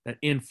see that,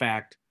 in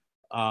fact,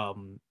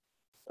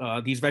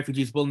 these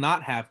refugees will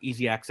not have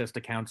easy access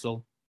to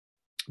counsel.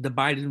 The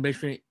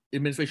Biden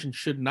administration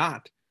should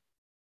not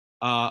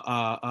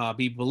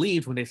be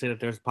believed when they say that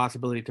there's a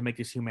possibility to make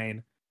this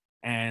humane,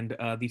 and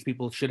these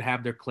people should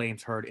have their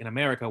claims heard in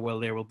America, where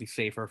they will be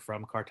safer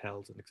from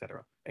cartels and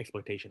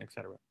exploitation,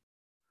 etc.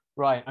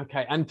 Right.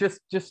 Okay. And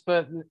just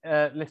for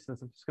listeners,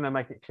 I'm just going to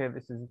make it clear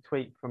this is a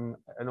tweet from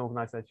an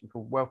organisation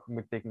called Welcome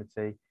with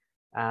Dignity,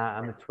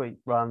 and the tweet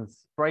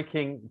runs: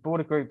 breaking,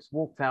 border groups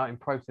walked out in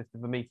protest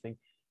of a meeting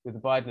with the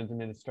Biden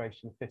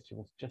administration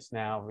officials just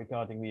now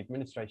regarding the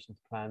administration's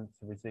plan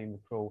to resume the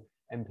cruel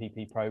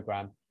MPP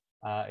program.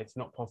 It's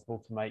not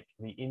possible to make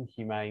the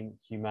inhumane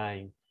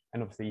humane.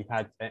 And obviously you've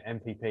had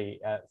MPP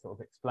sort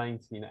of explain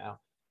to you now.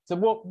 So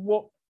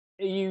what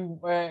are you,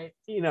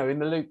 in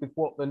the loop with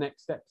what the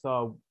next steps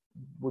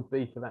would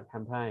be for that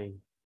campaign?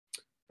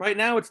 Right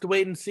now, it's to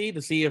wait and see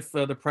to see if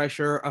the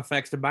pressure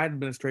affects the Biden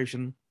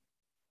administration.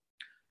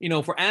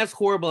 For as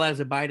horrible as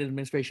the Biden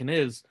administration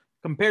is,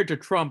 compared to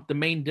Trump, the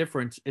main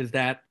difference is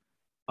that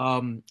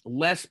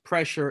less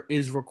pressure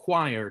is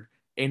required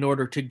in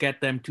order to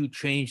get them to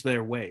change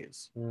their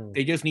ways.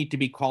 They just need to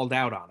be called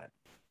out on it.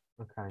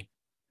 Okay.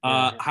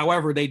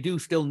 However, they do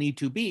still need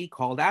to be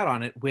called out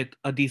on it with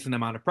a decent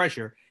amount of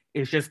pressure.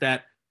 It's just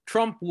that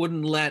Trump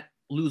wouldn't let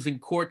losing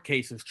court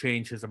cases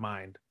change his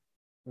mind.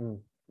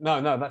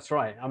 No, that's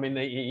right. I mean,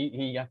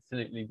 he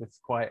absolutely was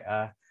quite.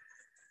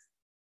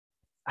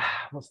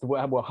 What's the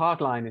word? Well,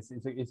 hardline is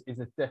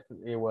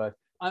definitely a word.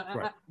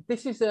 Right.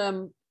 This is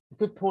a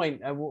good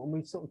point. And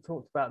we sort of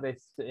talked about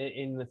this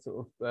in the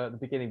sort of the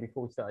beginning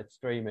before we started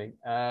streaming,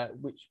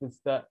 which was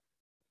that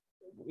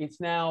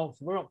it's now,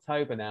 so we're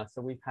October now,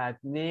 so we've had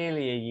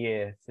nearly a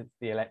year since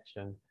the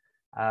election.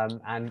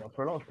 And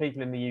for a lot of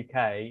people in the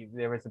UK,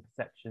 there is a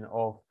perception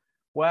of,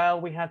 well,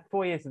 we had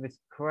 4 years of this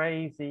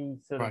crazy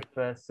sort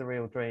of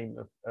surreal dream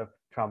of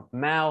Trump.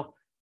 Now,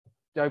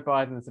 Joe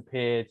Biden has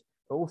appeared.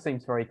 It all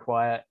seems very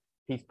quiet.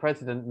 He's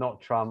president,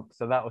 not Trump.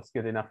 So that was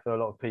good enough for a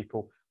lot of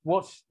people.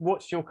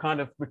 What's your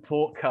kind of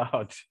report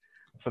card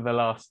for the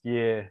last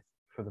year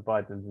for the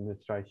Biden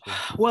administration?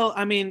 Well,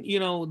 I mean,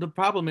 the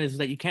problem is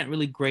that you can't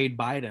really grade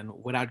Biden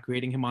without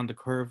grading him on the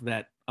curve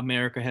that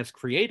America has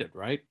created,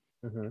 right?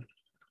 Mm-hmm.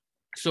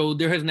 So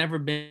there has never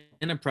been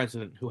a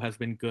president who has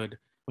been good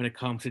when it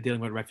comes to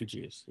dealing with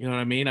refugees. You know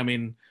what I mean? I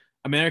mean,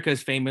 America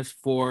is famous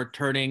for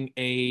turning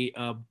a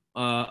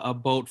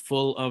boat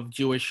full of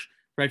Jewish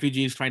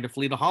refugees trying to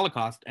flee the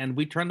Holocaust, and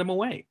we turned them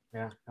away.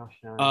 Yeah. Gosh,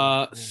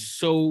 no.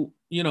 So,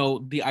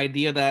 the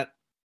idea that,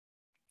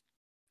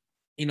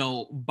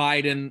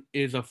 Biden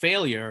is a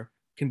failure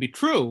can be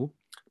true,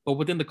 but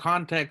within the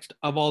context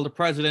of all the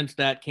presidents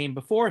that came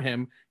before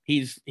him,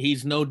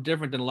 he's no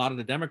different than a lot of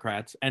the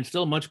Democrats, and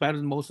still much better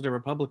than most of the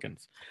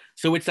Republicans.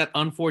 So it's that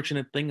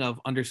unfortunate thing of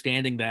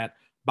understanding that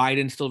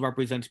Biden still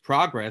represents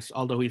progress,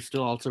 although he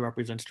still also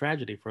represents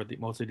tragedy for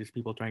most of these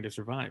people trying to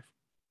survive.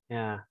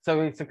 Yeah.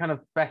 So it's a kind of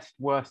best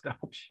worst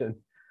option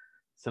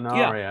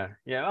scenario.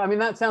 Yeah. I mean,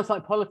 that sounds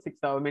like politics,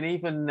 though. I mean,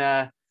 even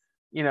Jeff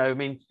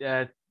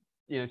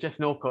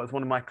Norcott is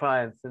one of my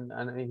clients,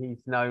 and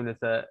he's known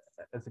as a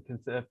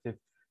conservative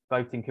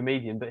voting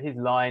comedian. But his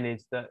line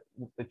is that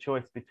the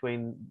choice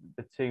between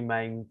the two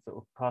main sort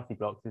of party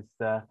blocks is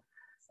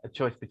a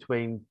choice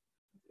between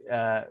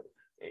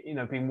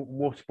being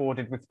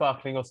waterboarded with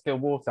sparkling or still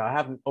water. I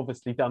haven't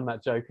obviously done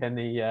that joke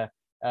any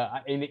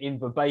in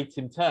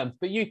verbatim terms,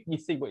 but you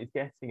see what he's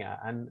getting at,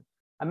 and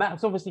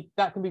that's obviously,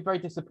 that can be very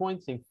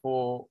disappointing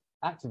for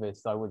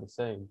activists, I would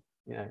assume.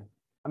 I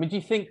mean, do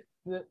you think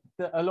that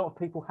a lot of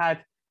people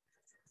had?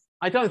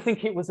 I don't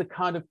think it was a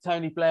kind of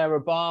Tony Blair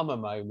Obama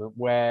moment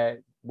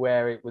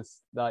where it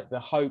was like the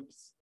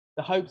hopes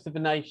of a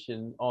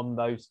nation on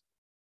those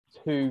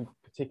two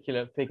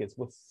particular figures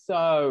were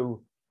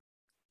so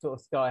sort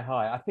of sky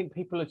high. I think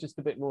people are just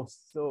a bit more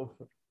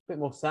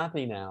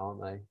savvy now,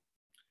 aren't they?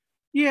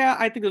 Yeah,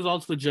 I think it was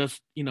also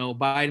just,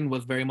 Biden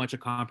was very much a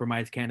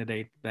compromise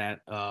candidate that,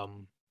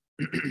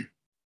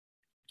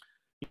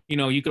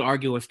 you could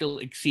argue has still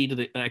exceeded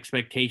the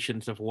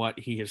expectations of what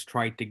he has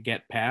tried to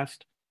get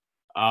past.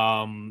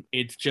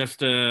 It's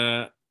just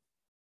one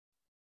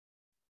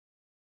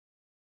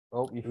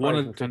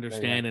of to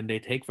understand and they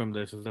take from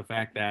this is the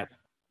fact that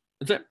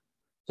that's it.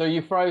 So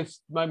you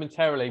froze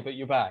momentarily, but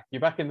you're back.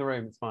 You're back in the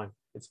room. It's fine.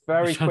 It's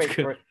very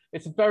quick.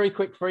 It's very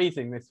quick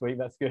freezing this week.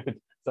 That's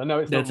good. So I know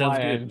it's not my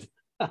end.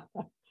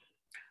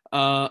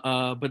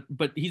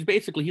 But he's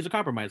a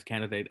compromise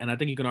candidate, and I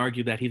think you can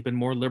argue that he's been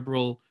more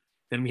liberal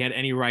than we had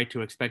any right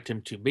to expect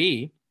him to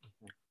be.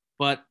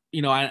 But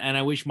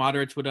I wish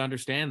moderates would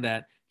understand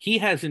that he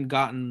hasn't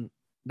gotten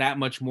that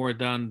much more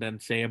done than,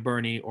 say, a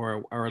Bernie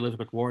or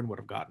Elizabeth Warren would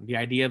have gotten. The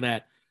idea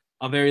that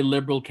a very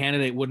liberal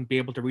candidate wouldn't be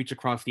able to reach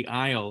across the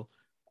aisle,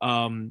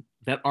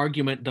 that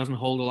argument doesn't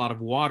hold a lot of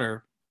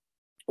water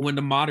when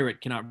the moderate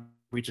cannot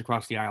reach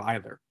across the aisle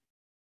either.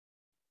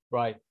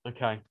 Right.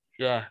 Okay.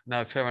 Yeah.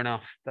 No. Fair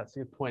enough. That's a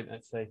good point,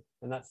 actually.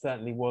 And that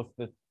certainly was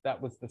the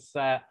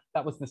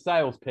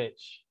sales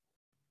pitch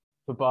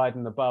for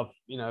Biden above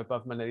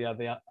many of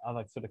the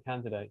other sort of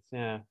candidates.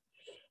 Yeah.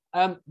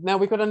 Now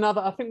we've got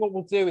another. I think what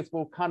we'll do is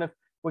we're going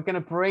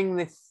to bring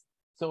this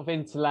sort of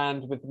into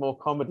land with more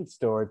comedy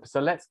story.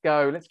 So let's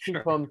go. Let's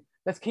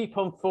keep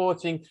on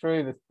forging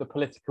through the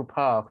political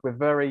path with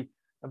a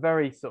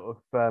very sort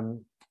of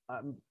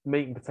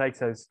meat and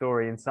potatoes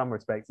story in some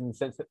respects, in the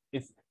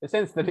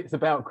sense that it's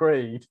about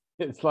greed.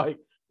 It's like,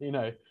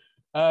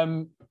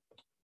 right.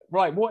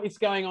 What is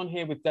going on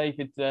here with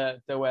David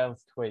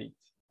Doel's tweet,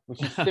 which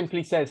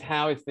simply says,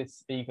 "How is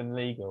this even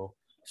legal?"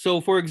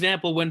 So, for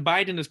example, when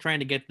Biden is trying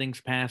to get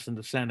things passed in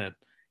the Senate,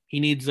 he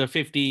needs a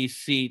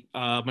 50-seat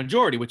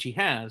majority, which he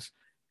has,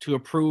 to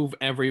approve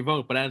every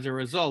vote. But as a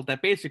result,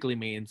 that basically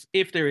means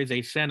if there is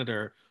a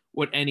senator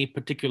with any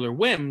particular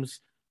whims,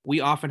 we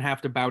often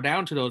have to bow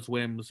down to those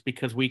whims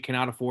because we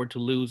cannot afford to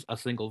lose a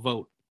single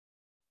vote.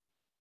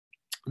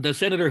 The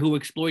senator who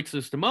exploits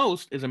this the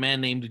most is a man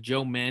named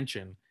Joe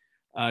Manchin.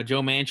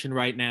 Joe Manchin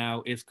right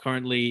now is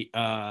currently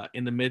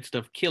in the midst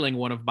of killing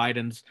one of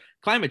Biden's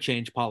climate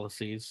change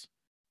policies.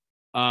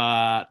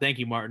 Thank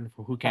you, Martin,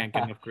 for who can't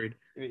get enough greed.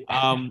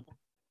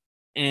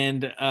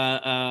 And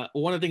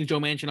one of the things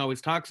Joe Manchin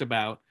always talks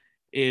about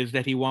is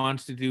that he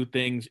wants to do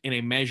things in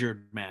a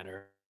measured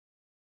manner.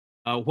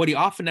 What he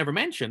often never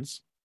mentions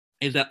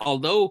is that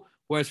although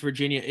West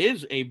Virginia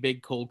is a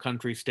big coal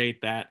country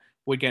state that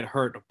would get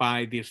hurt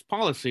by this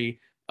policy,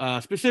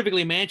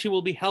 specifically Manchin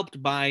will be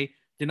helped by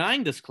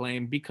denying this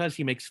claim because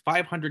he makes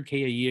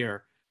 $500K a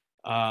year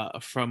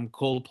from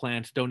coal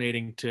plants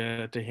donating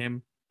to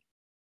him.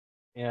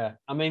 Yeah,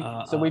 I mean,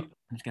 so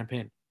his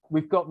campaign.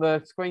 We've got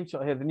the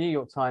screenshot here. The New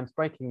York Times,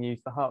 breaking news: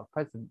 the heart of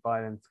President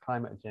Biden's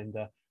climate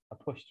agenda, a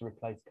push to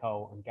replace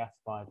coal and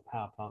gas-fired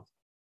power plants.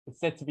 It's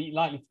said to be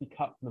likely to be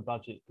cut from the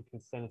budget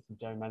because Senator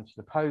Joe Manchin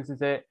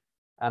opposes it.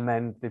 And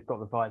then they've got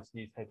the Vice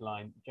News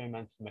headline: Joe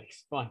Manchin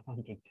makes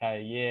 $500K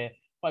a year,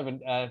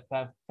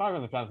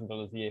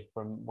 $500,000 a year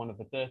from one of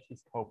the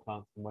dirtiest coal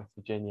plants in West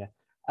Virginia.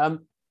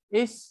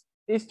 Is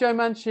Joe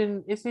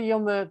Manchin? Is he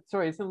on the?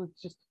 Sorry, is he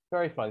just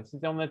verify this?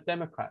 Is he on the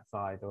Democrat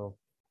side or?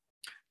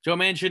 Joe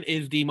Manchin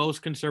is the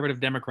most conservative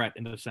Democrat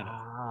in the Senate.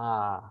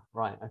 Ah,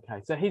 right.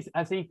 Okay. So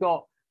has he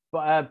got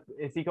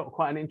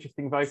quite an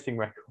interesting voting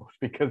record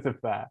because of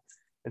that?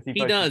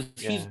 He does.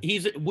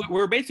 Yeah.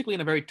 We're basically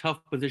in a very tough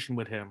position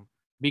with him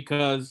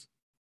because,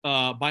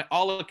 by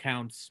all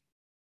accounts,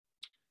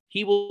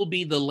 he will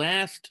be the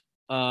last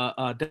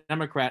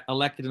Democrat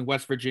elected in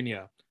West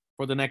Virginia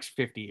for the next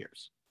 50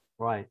 years.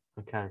 Right.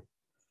 Okay.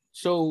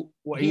 So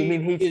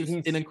he's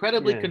an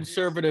incredibly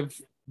conservative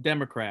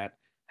Democrat.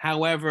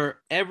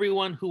 However,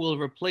 everyone who will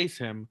replace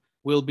him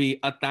will be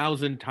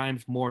 1,000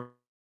 times more.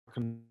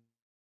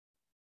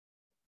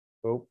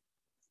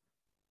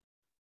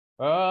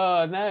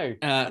 Oh no!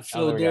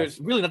 So there's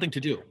really nothing to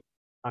do.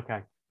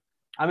 Okay,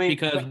 I mean,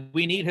 because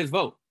we need his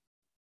vote.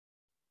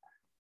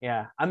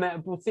 Yeah, I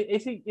mean,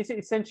 is it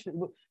essentially?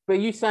 But are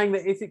you saying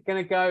that is it going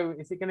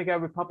to go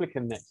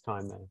Republican next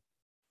time then?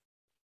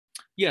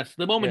 Yes,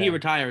 the moment he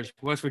retires,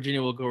 West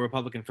Virginia will go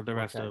Republican for the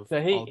rest of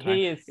all time.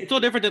 It's so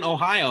different than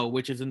Ohio,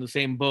 which is in the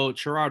same boat.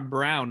 Sherrod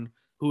Brown,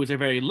 who is a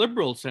very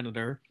liberal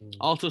senator,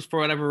 also for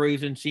whatever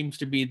reason seems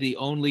to be the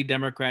only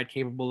Democrat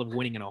capable of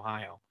winning in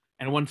Ohio.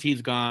 And once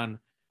he's gone,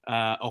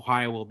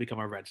 Ohio will become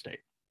a red state.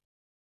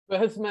 But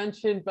has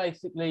Manchin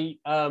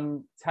basically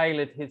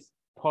tailored his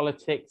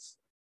politics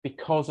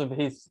because of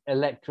his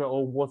electorate,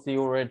 or was he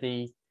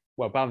already,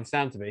 well, by the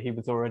sounds of it, he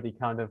was already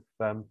kind of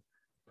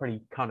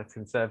pretty kind of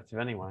conservative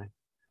anyway?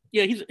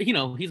 Yeah, he's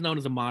known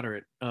as a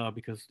moderate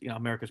because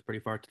America's pretty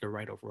far to the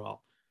right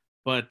overall,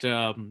 but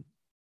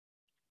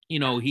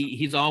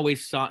he's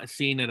always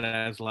seen it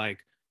as like,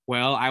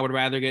 well, I would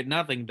rather get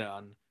nothing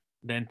done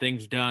than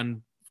things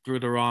done through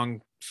the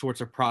wrong sorts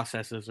of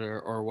processes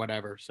or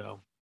whatever.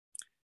 So,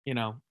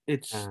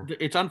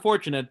 it's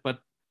unfortunate, but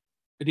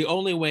the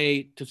only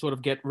way to sort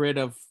of get rid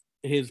of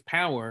his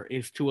power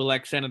is to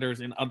elect senators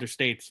in other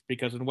states,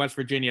 because in West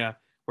Virginia,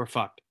 we're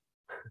fucked.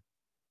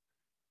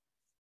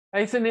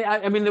 Isn't it?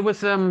 I mean, there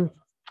was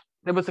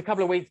a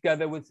couple of weeks ago.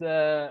 There was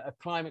a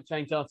climate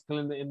change article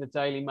in the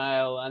Daily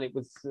Mail, and it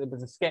was a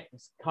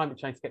climate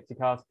change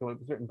skeptic article. It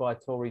was written by a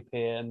Tory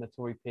peer, and the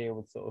Tory peer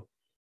was sort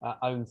of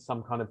owns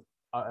some kind of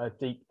a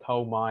deep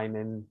coal mine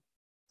in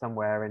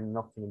somewhere in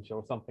Nottinghamshire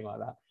or something like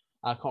that.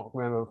 I can't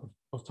remember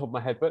off the top of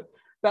my head, but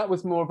that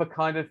was more of a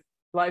kind of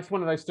like, it's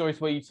one of those stories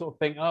where you sort of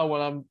think, oh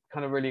well, I'm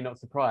kind of really not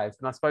surprised.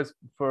 And I suppose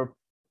for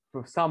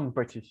some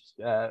British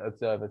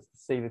observers to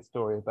see this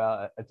story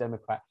about a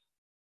Democrat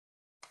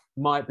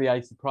might be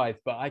a surprise,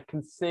 but I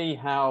can see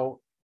how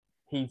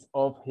he's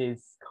of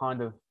his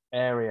kind of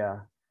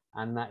area,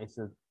 and that's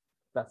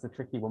a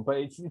tricky one. But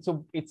it's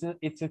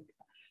a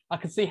I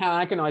can see how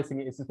agonizing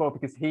it is as well,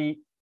 because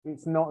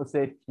it's not as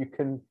if you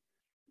can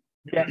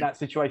get that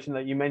situation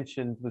that you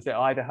mentioned, was it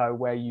Idaho,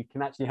 where you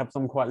can actually have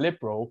someone quite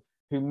liberal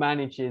who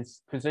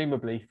manages,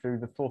 presumably through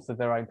the force of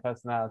their own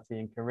personality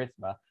and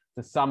charisma,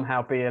 to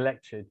somehow be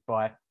elected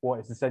by what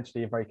is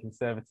essentially a very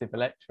conservative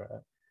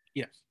electorate.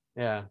 Yes.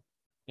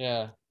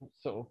 Yeah.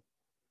 Sort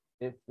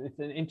of. It's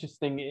an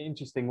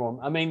interesting one.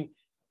 I mean,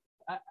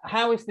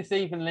 how is this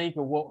even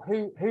legal?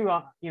 Who's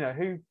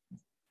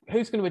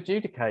going to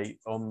adjudicate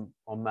on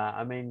that?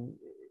 I mean,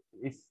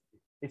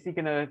 is he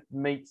going to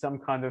meet some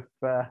kind of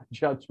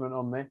judgment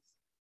on this?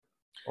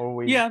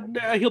 Or Yeah,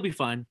 he'll be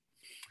fine.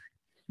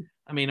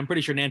 I mean, I'm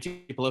pretty sure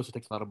Nancy Pelosi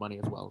takes a lot of money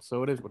as well,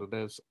 so it is what it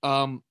is.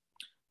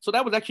 So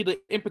that was actually the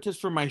impetus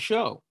for my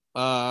show.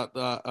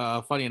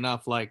 Funny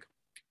enough,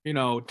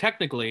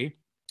 technically,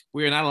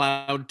 we are not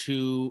allowed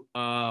to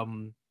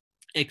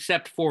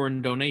accept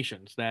foreign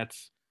donations.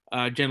 That's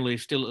generally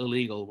still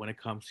illegal when it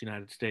comes to the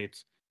United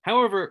States.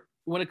 However,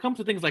 when it comes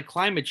to things like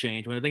climate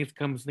change, when it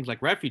comes to things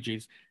like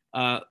refugees,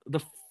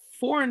 the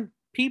foreign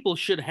people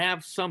should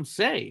have some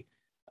say,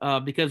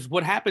 because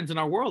what happens in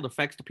our world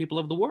affects the people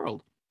of the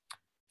world.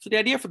 So the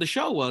idea for the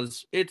show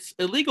was, it's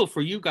illegal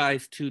for you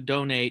guys to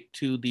donate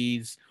to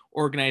these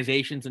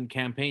organizations and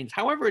campaigns.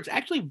 However, it's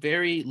actually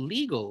very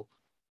legal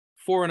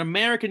for an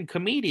American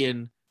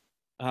comedian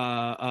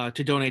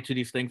to donate to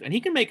these things, and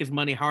he can make his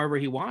money however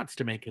he wants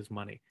to make his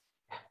money.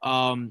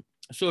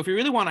 So if you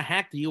really want to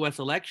hack the U.S.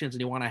 elections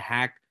and you want to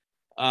hack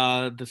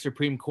the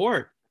Supreme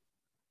Court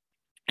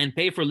and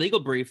pay for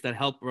legal briefs that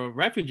help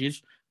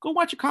refugees, go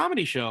watch a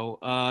comedy show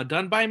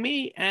done by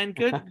me, and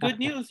good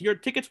news, your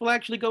tickets will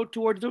actually go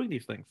towards doing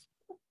these things.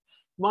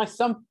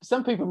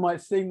 Some people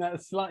might seem that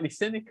as slightly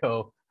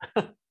cynical.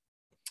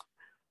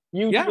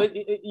 You'd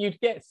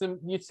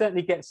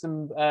certainly get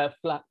some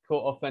flack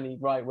caught off any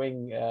right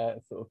wing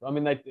sort of. I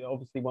mean, they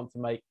obviously want to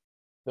make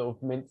sort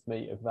of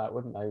mincemeat of that,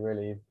 wouldn't they?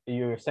 Really,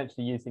 you're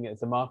essentially using it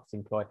as a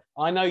marketing ploy.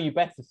 I know you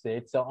better,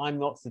 Sid, so I'm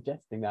not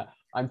suggesting that.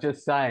 I'm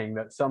just saying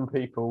that some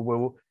people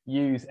will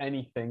use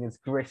anything as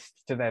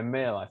grist to their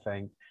meal, I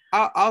think.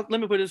 Let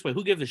me put it this way: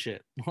 who gives a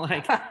shit?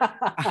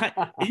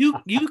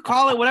 You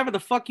call it whatever the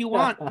fuck you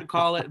want to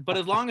call it, but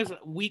as long as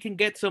we can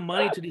get some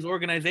money to these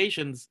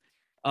organizations,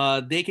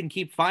 they can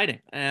keep fighting.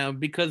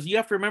 Because you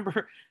have to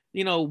remember,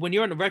 when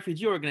you're in a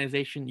refugee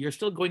organization, you're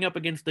still going up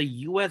against the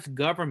U.S.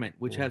 government,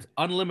 which has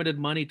unlimited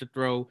money to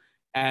throw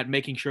at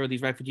making sure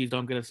these refugees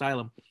don't get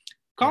asylum.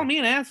 Call me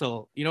an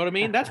asshole. You know what I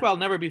mean? That's why I'll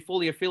never be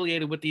fully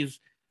affiliated with these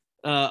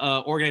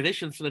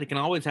organizations, so that it can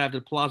always have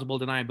the plausible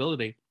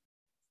deniability,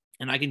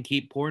 and I can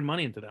keep pouring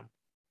money into them.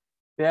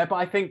 Yeah, but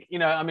I think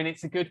I mean,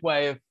 it's a good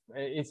way of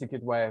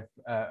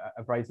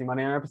raising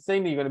money, and I've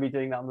seen that you're going to be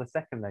doing that on the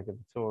second leg of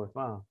the tour as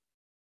well.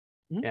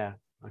 Mm-hmm. Yeah.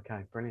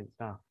 Okay. Brilliant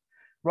stuff.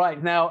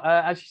 Right now,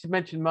 as you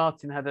mentioned,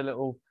 Martin had a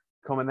little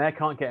comment there.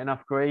 Can't get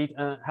enough greed.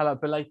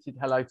 Belated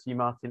hello to you,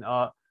 Martin.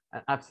 An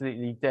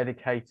absolutely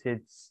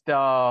dedicated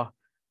star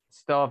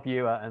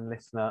viewer and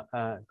listener.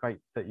 Great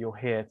that you're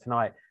here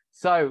tonight.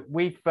 So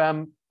we've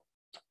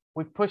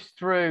pushed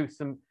through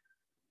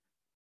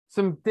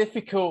some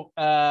difficult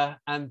but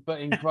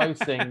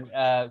engrossing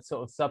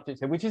sort of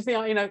subjects here, which is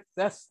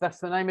that's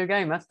the name of the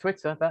game. That's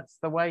Twitter. That's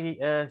the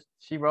way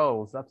she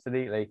rolls.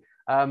 Absolutely.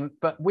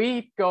 But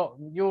we've got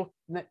your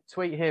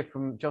tweet here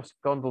from Josh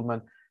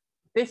Gondelman.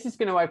 This is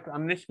going to open.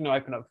 I'm just going to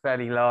open up a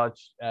fairly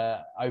large,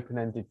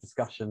 open-ended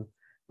discussion,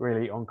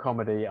 really, on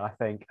comedy, I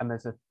think. And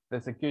there's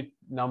a good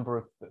number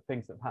of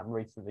things that have happened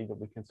recently that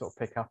we can sort of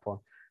pick up on.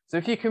 So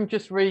if you can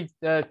just read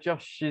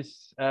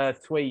Josh's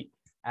tweet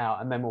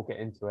out, and then we'll get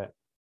into it.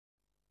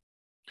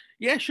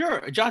 Yeah,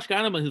 sure. Josh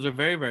Gondelman, who's a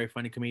very, very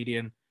funny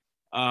comedian,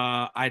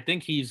 I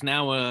think he's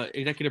now a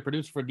executive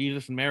producer for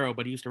Jesus and Mero,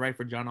 but he used to write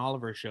for John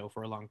Oliver's show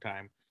for a long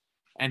time.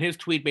 And his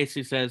tweet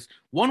basically says,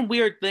 one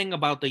weird thing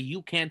about the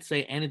 "you can't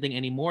say anything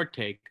anymore"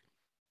 take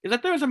is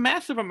that there is a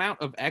massive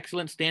amount of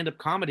excellent stand-up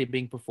comedy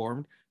being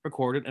performed,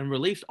 recorded, and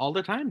released all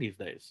the time these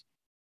days.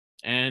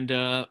 And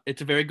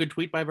it's a very good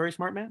tweet by a very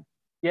smart man.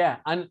 Yeah,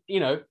 and you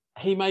know,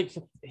 he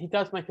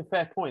does make a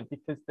fair point,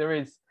 because there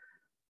is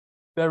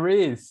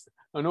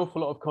an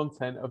awful lot of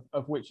content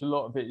of which a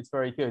lot of it is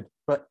very good.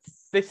 But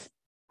this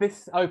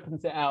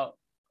opens it out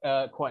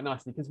quite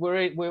nicely, because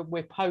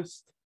we're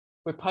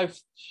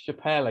post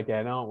Chappelle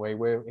again, aren't we?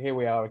 Here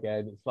we are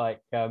again. It's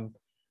like Martin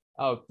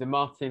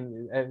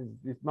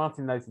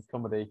knows his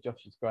comedy.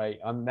 Josh is great.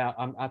 I'm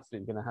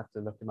absolutely going to have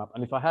to look him up.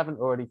 And if I haven't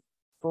already,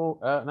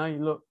 no,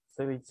 you look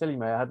silly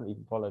me. I hadn't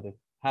even followed him.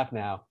 Have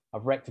now.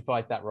 I've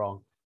rectified that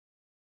wrong.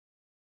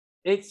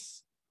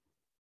 It's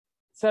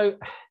so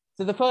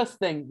the first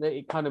thing that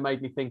it kind of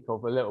made me think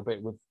of a little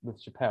bit with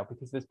Chappelle,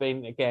 because there's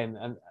been, again,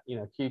 and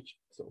huge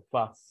sort of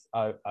fuss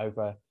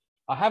over.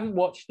 I haven't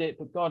watched it,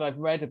 but God, I've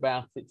read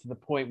about it to the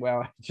point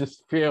where I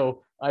just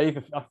feel I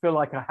feel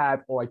like I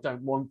have, or I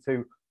don't want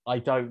to. I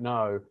don't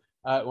know.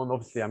 Well,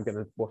 obviously, I'm going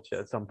to watch it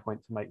at some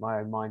point to make my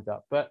own mind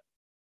up. But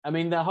I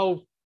mean, the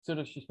whole sort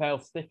of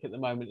Chappelle stick at the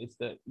moment is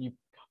that you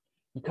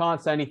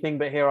can't say anything,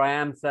 but here I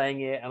am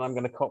saying it, and I'm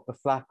going to cop the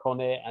flack on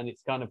it, and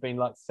it's kind of been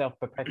like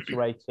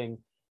self-perpetuating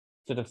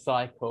sort of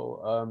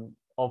cycle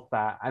of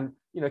that. And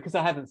because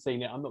I haven't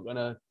seen it, I'm not going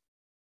to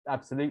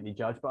absolutely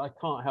judge, but I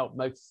can't help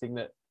noticing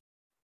that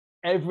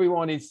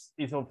everyone is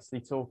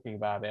obviously talking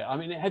about it. I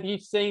mean, have you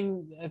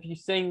seen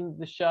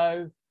the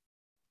show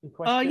in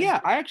question? Yeah,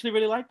 I actually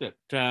really liked it,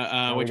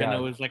 which I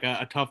know is like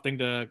a tough thing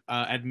to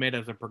admit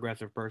as a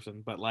progressive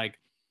person, but like,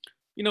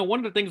 one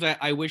of the things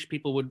I wish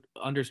people would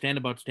understand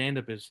about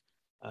stand-up is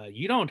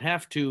you don't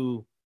have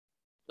to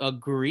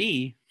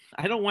agree.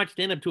 I don't watch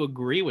stand-up to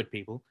agree with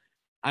people.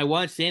 I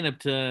watch stand-up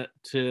to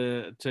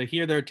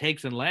hear their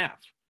takes and laugh.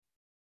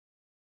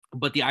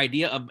 But the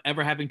idea of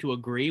ever having to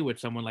agree with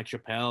someone like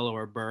Chappelle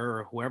or Burr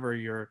or whoever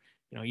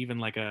even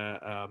like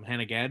a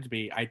Hannah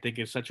Gadsby, I think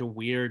is such a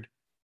weird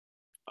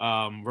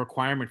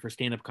requirement for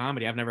stand-up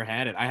comedy. I've never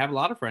had it. I have a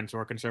lot of friends who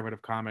are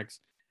conservative comics.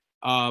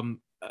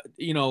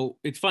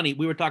 It's funny.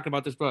 We were talking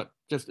about this, but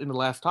just in the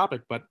last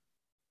topic, but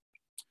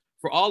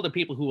for all the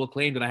people who will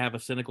claim that I have a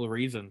cynical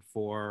reason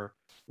for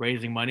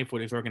raising money for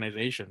these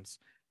organizations,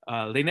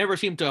 they never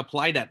seem to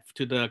apply that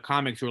to the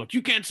comics who are like,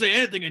 you can't say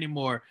anything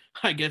anymore.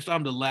 I guess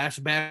I'm the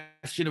last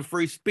bastion of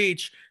free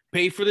speech.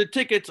 Pay for the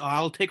tickets.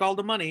 I'll take all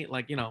the money.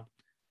 Like,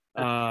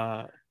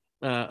 I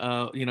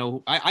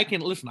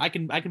can listen. I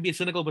can be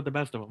cynical with the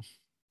best of them.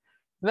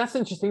 That's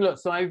interesting. Look,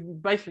 so I'm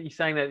basically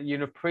saying that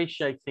you're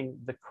appreciating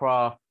the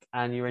craft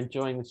and you're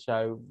enjoying the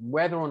show,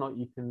 whether or not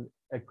you can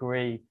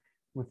agree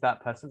with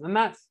that person, and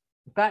that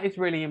is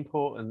really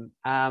important.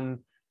 So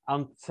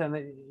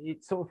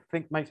it sort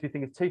of makes me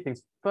think of two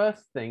things.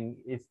 First thing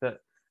is that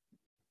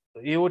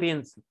the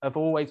audience have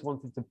always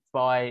wanted to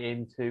buy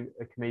into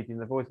a comedian.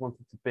 They've always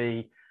wanted to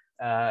be,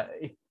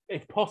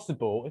 if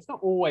possible, it's not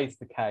always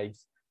the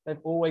case. They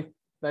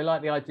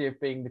like the idea of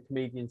being the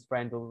comedian's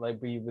friend, or they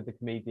be with the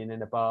comedian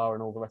in a bar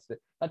and all the rest of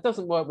it. That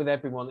doesn't work with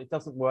everyone. It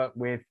doesn't work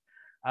with,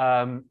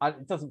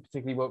 it doesn't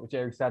particularly work with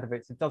Jerry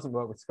Sadowitz. It doesn't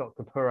work with Scott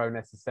Capurro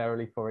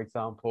necessarily, for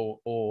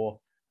example, or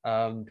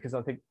because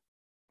I think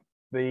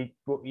the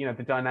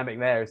dynamic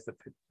there is that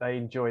they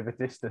enjoy the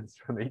distance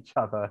from each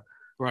other,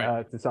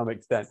 right, to some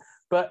extent.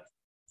 But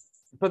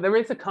there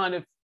is a kind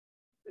of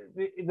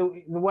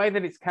the way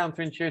that it's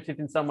counterintuitive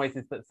in some ways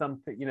is that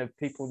some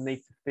people need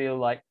to feel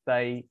like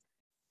they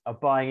are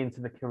buying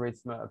into the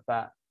charisma of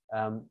that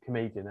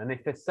comedian, and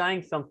if they're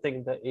saying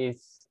something that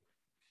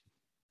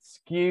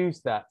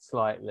skews that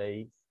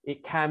slightly,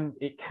 it can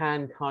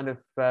kind of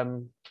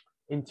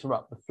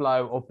interrupt the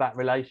flow of that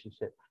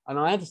relationship. And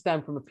I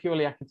understand from a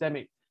purely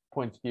academic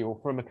point of view, or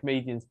from a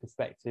comedian's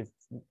perspective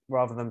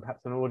rather than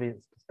perhaps an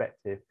audience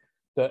perspective,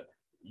 that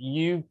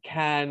you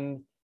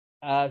can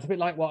it's a bit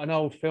like what an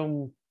old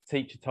film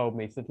teacher told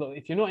me. He said, look,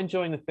 if you're not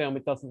enjoying the film,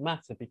 it doesn't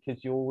matter,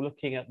 because you're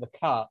looking at the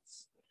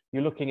cuts,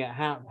 you're looking at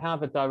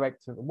what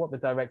the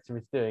director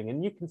is doing,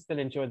 and you can still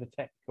enjoy the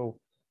technical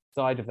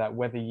side of that,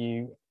 whether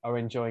you are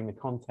enjoying the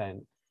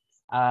content.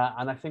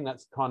 And I think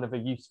that's kind of a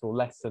useful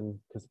lesson,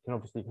 because it can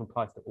obviously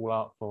apply to all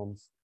art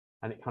forms,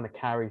 and it kind of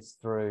carries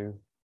through.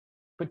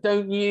 But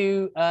don't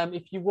you,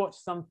 if you watch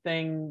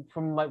something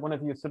from like one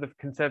of your sort of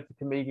conservative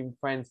comedian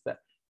friends that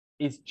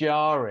is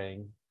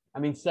jarring, I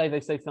mean, say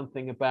they say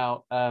something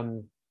about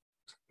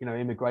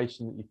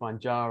immigration that you find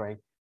jarring,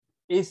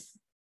 does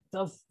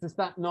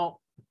that not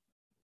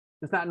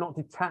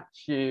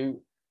detach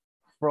you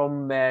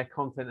from their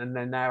content and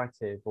their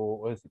narrative,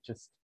 or is it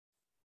just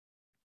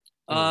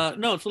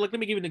no? So like, let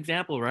me give you an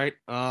example, right?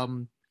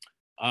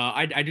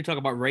 I do talk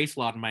about race a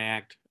lot in my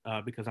act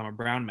because I'm a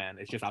brown man.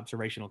 It's just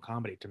observational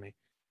comedy to me.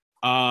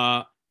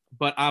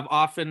 But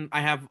I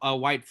have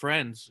white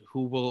friends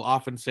who will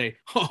often say,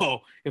 "Oh,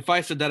 if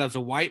I said that as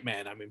a white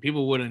man, I mean,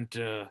 people wouldn't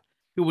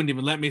He wouldn't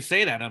even let me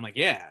say that. I'm like,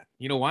 yeah,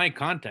 you know why?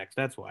 Context,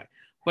 that's why.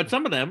 But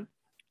some of them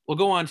will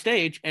go on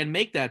stage and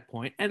make that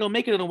point, and they'll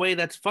make it in a way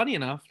that's funny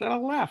enough that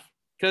I'll laugh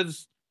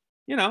because,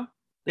 you know,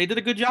 they did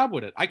a good job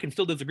with it. I can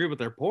still disagree with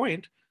their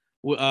point,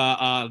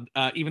 even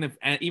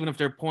if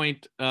their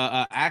point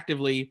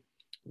actively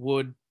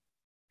would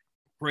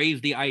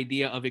praise the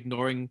idea of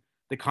ignoring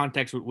the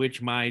context with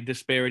which my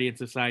disparity in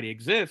society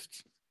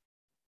exists.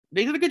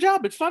 They did a good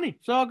job. It's funny,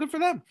 so good for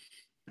them.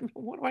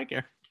 What do I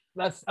care?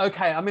 That's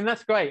okay. I mean,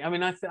 that's great. I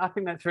mean, I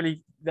think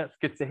that's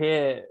good to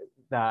hear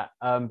that,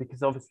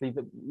 because obviously,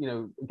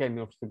 again,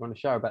 we're obviously going to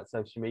show about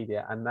social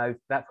media, and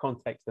that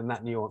context and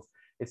that nuance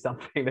is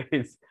something that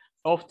is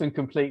often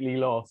completely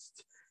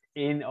lost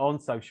on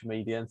social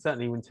media, and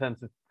certainly in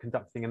terms of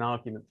conducting an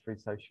argument through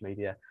social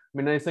media. I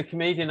mean, there's a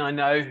comedian I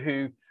know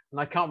who, and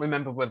I can't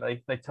remember whether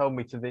they told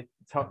me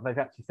they've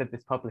actually said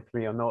this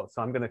publicly or not,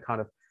 so I'm going to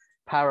kind of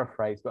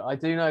paraphrase, but I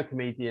do know a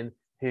comedian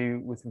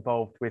who was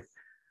involved with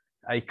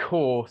a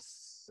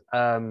course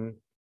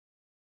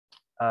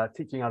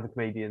teaching other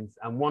comedians,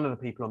 and one of the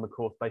people on the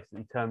course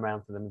basically turned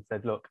around to them and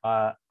said, look,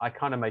 I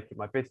kind of make it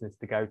my business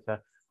to go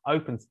to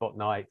open spot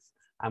nights,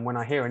 and when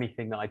I hear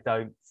anything that I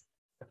don't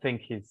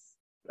think is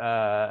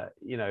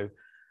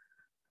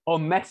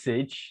on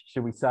message,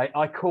 should we say,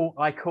 I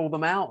call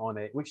them out on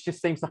it, which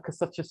just seems like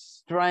such a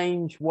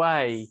strange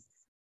way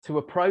to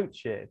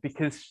approach it,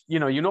 because you're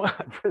not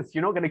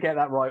going to get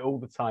that right all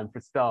the time for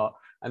a start,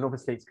 and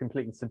obviously it's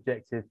completely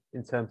subjective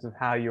in terms of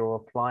how you're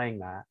applying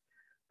that.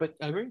 But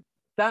I agree.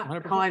 That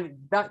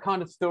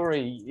kind of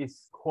story is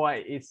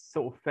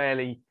sort of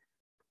fairly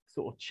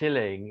sort of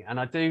chilling, and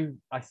I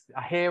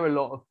hear a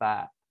lot of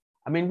that.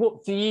 I mean,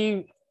 what do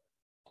you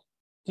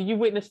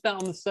witness that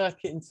on the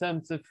circuit in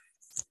terms of,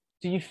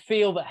 do you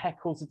feel that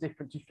heckles are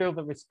different? Do you feel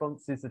that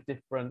responses are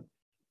different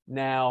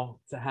now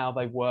to how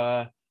they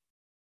were,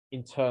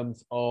 in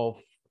terms of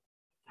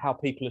how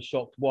people are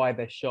shocked, why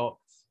they're shocked?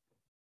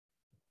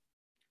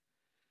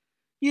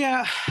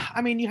 Yeah,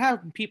 I mean, you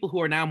have people who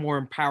are now more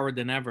empowered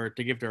than ever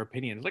to give their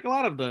opinions. Like a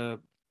lot of the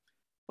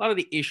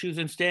issues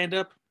in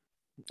stand-up,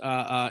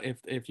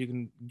 if you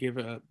can give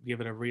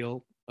it a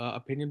real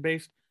opinion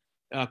based,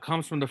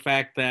 comes from the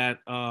fact that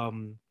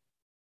I'm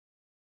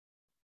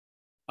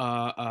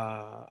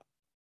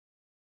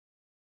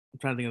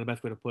trying to think of the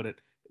best way to put it.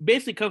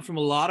 Basically comes from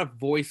a lot of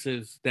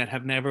voices that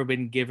have never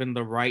been given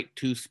the right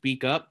to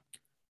speak up,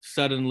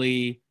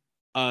 suddenly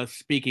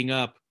speaking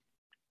up,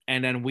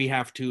 and then we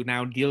have to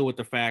now deal with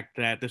the fact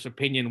that this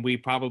opinion we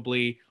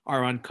probably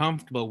are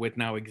uncomfortable with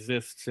now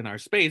exists in our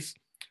space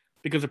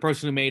because the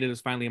person who made it is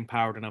finally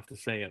empowered enough to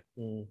say it.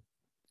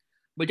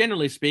 But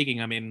generally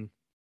speaking, I mean,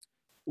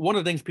 one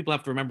of the things people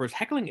have to remember is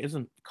heckling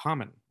isn't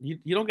common.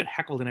 You don't get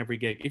heckled in every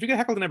gig. If you get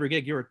heckled in every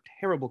gig, you're a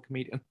terrible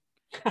comedian.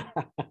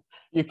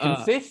 You're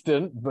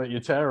consistent, but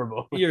you're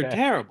terrible. You're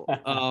terrible.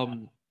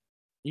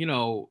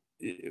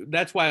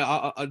 That's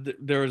why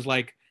there's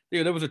like,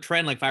 there was a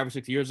trend like 5 or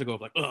 6 years ago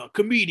of like,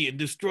 comedian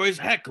destroys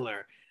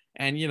heckler.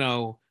 And,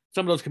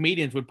 some of those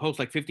comedians would post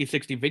like 50,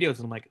 60 videos.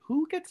 And I'm like,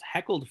 who gets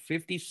heckled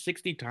 50,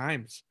 60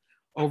 times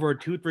over a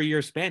 2-3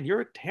 year span?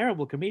 You're a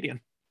terrible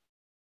comedian.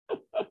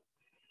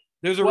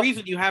 There's a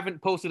reason you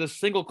haven't posted a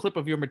single clip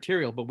of your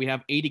material, but we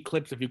have 80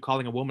 clips of you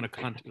calling a woman a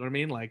cunt. You know what I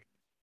mean? Like,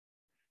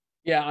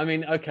 yeah, I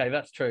mean, okay,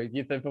 that's true.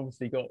 They've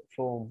obviously got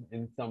form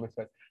in some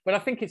respects, but I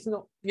think it's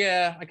not.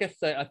 Yeah, I guess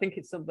so. I think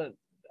it's something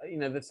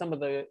that that some of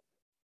the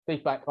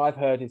feedback I've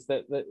heard is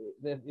that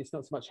it's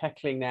not so much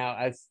heckling now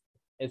as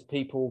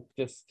people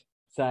just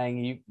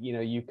saying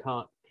you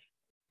can't.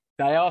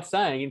 They are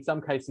saying in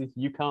some cases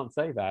you can't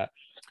say that.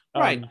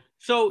 Right.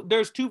 So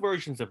there's two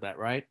versions of that,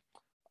 right?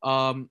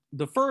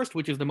 The first,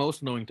 which is the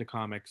most annoying to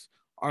comics,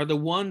 are the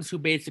ones who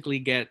basically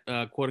get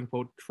quote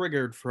unquote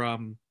triggered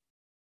from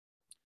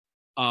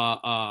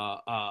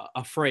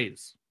a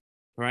phrase,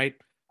 right?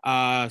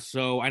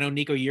 So I know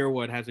Nico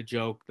Yearwood has a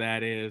joke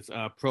that is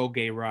pro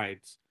gay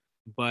rights,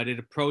 but it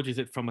approaches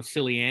it from a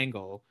silly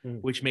angle,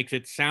 which makes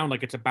it sound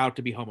like it's about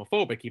to be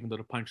homophobic, even though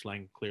the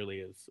punchline clearly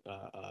is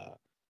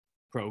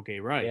pro gay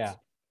rights. Yeah.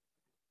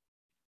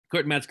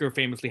 Kurt Metzger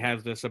famously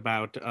has this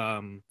about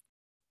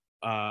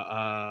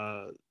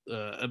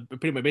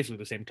pretty much basically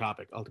the same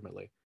topic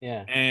ultimately.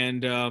 Yeah.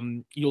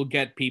 And you'll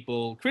get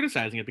people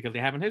criticizing it because they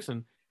haven't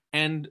listened.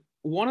 And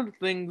one of the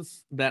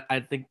things that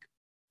I think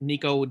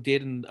Nico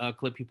did in a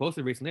clip he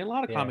posted recently, and a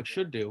lot of comics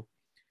should do,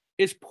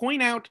 is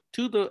point out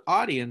to the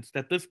audience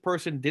that this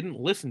person didn't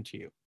listen to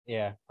you.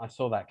 Yeah, I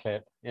saw that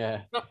clip.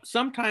 Yeah.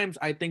 Sometimes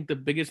I think the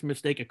biggest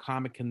mistake a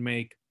comic can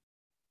make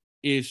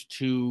is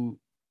to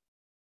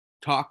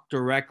talk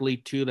directly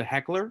to the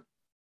heckler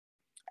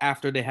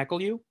after they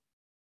heckle you,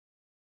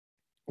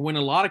 when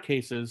in a lot of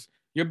cases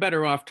you're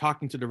better off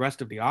talking to the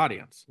rest of the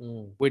audience,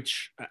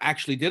 which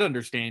actually did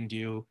understand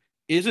you,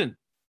 isn't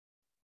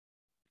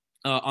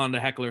on the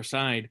heckler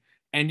side,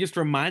 and just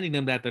reminding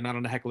them that they're not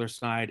on the heckler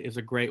side is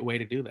a great way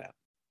to do that.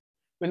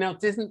 But now,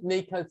 doesn't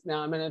Nico's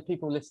now? I mean,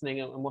 people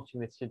listening and watching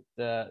this should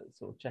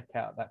sort of check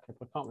out that clip.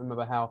 I can't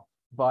remember how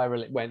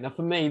viral it went. Now,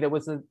 for me, there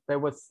was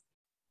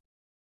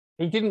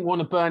he didn't want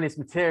to burn his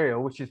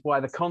material, which is why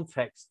the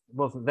context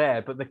wasn't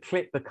there. But the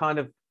clip, the kind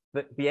of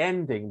the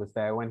ending was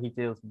there when he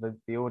deals with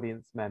the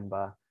audience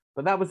member.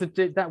 But that was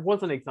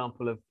an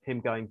example of him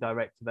going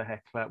direct to the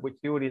heckler, which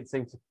the audience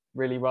seemed to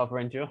really rather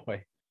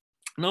enjoy.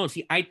 No,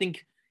 see, I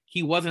think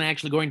he wasn't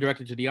actually going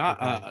directly to the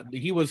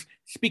he was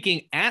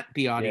speaking at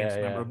the audience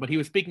member, but he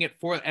was speaking it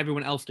for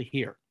everyone else to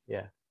hear.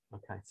 Yeah.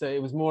 Okay. So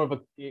it was more of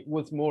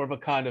a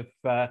kind of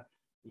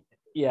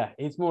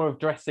it's more of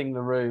dressing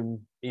the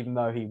room, even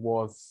though he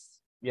was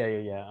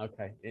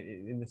okay,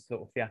 in this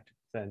sort of theatrical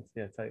sense.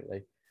 Yeah,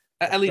 totally.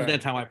 At least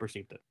that's how I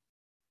perceived it.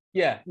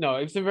 Yeah, no,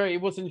 it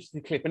was an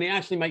interesting clip, and it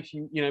actually makes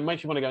you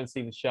want to go and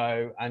see the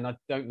show. And I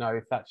don't know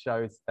if that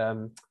shows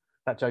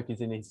that joke is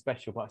in his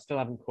special, but I still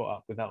haven't caught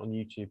up with that on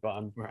YouTube. But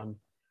I'm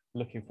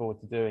looking forward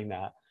to doing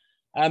that.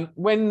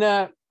 When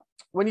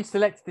you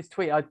selected this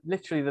tweet, I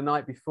literally the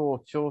night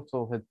before,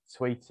 Chortle had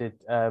tweeted.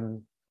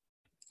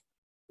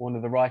 One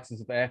of the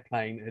writers of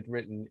Airplane had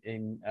written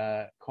in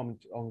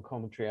on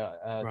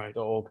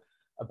commentary.org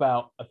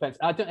about offense.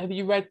 Have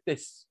you read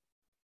this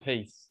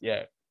piece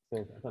yet? I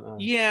don't know.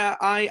 Yeah,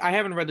 I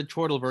haven't read the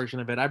Chortle version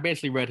of it. I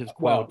basically read his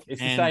quote. Well,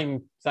 it's the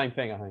same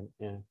thing, I think.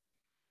 Yeah.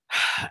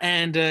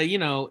 And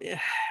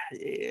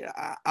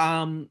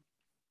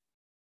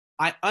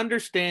I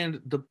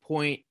understand the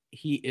point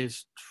he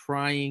is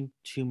trying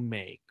to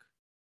make.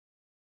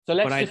 So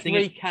let's just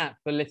recap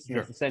for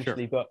listeners,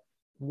 essentially. But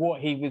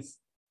what he was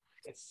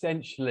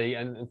essentially,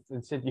 and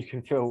Sid, you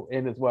can fill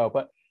in as well,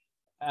 but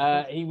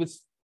he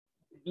was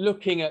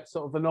looking at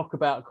sort of the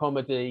knockabout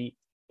comedy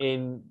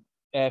in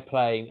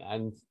Airplane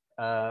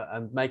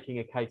and making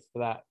a case for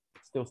that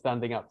still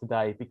standing up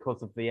today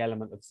because of the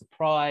element of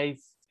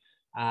surprise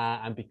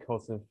and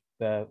because of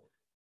the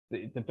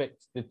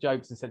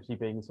jokes essentially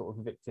being sort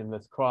of a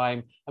victimless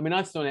crime. I mean,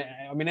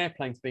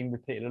 Airplane's being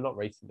repeated a lot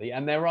recently,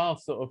 and there are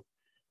sort of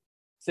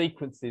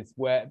sequences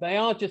where they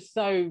are just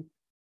so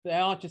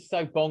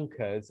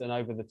bonkers and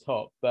over the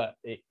top, but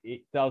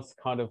it does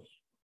kind of,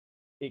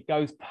 it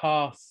goes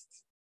past,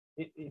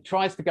 it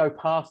tries to go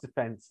past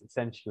offense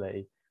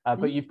essentially.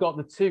 But you've got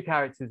the two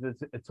characters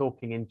that are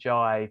talking in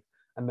jive,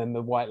 and then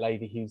the white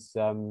lady who's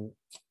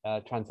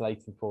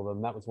translating for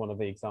them. That was one of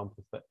the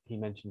examples that he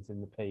mentions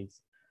in the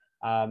piece.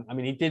 I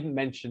mean, he didn't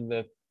mention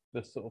the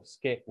sort of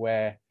skit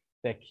where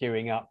they're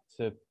queuing up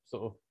to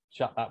sort of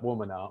shut that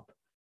woman up,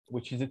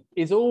 which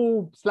is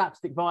all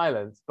slapstick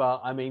violence.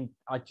 But I mean,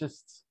 I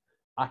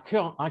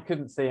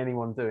couldn't see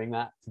anyone doing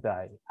that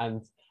today.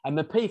 And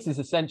the piece is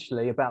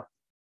essentially about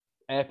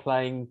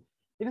Airplane.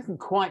 It doesn't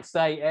quite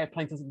say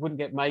Airplane wouldn't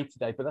get made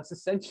today, but that's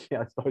essentially,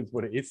 I suppose,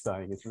 what it is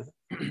saying, isn't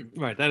it?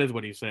 Right, that is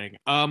what he's saying.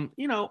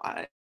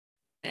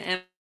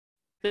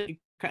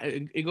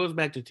 It goes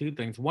back to two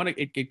things. One,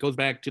 it goes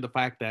back to the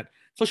fact that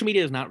social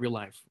media is not real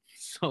life.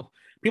 So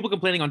people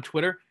complaining on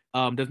Twitter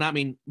does not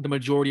mean the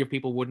majority of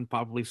people wouldn't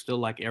probably still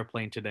like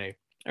Airplane today.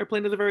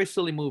 Airplane is a very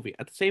silly movie.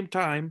 At the same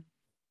time,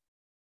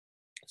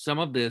 some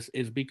of this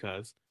is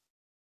because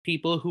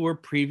people who were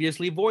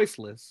previously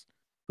voiceless,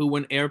 who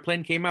when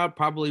Airplane came out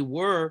probably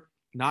were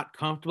not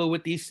comfortable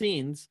with these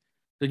scenes,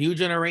 the new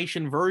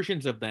generation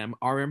versions of them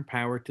are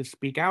empowered to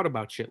speak out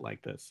about shit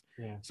like this.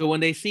 Yeah. So when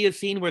they see a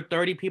scene where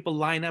 30 people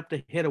line up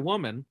to hit a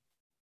woman,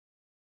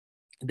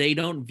 they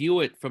don't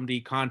view it from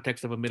the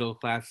context of a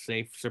middle-class,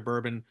 safe,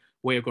 suburban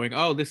way of going,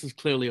 oh, this is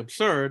clearly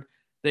absurd.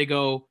 They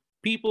go,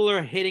 people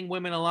are hitting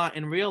women a lot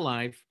in real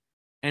life.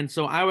 And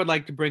so I would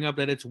like to bring up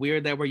that it's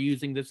weird that we're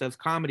using this as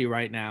comedy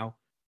right now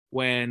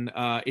when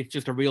it's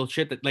just a real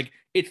shit that, like,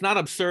 it's not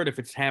absurd if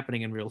it's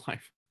happening in real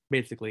life,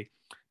 basically.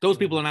 Those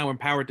people are now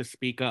empowered to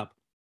speak up.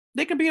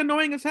 They can be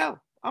annoying as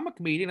hell. I'm a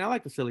comedian. I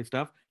like the silly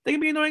stuff. They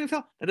can be annoying as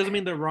hell. That doesn't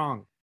mean they're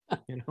wrong.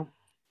 You know?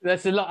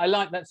 That's a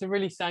lot. That's a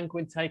really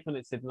sanguine take on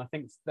it, Sid, and I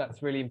think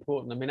that's really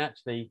important. I mean,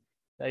 actually,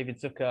 David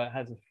Zucker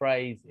has a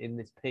phrase in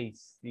this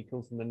piece. He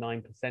calls them the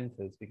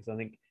 9%ers, because I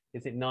think,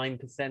 is it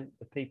 9%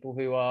 of people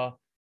who are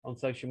on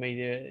social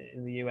media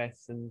in the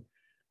US? And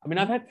I mean,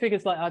 I've had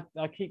figures like,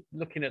 I keep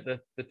looking at the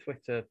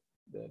Twitter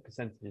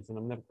percentages, and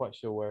I'm never quite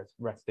sure where it's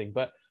resting.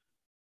 But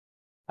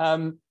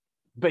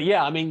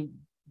yeah, I mean,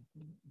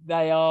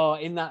 they are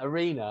in that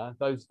arena.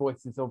 Those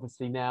voices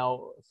obviously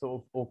now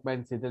sort of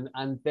augmented,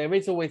 and there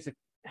is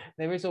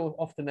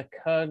often a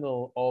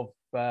kernel of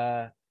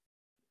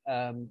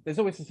there's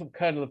always a sort of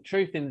kernel of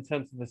truth in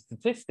terms of the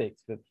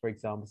statistics, for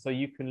example. So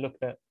you can look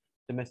at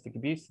domestic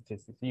abuse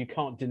statistics. You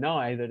can't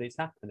deny that it's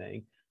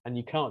happening, and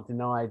you can't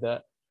deny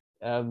that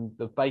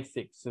the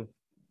basics of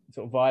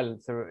sort of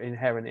violence are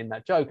inherent in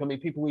that joke. I mean,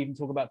 people even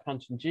talk about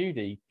Punch and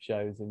Judy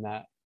shows in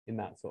that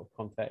sort of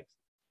context.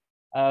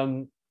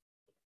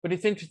 But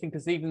it's interesting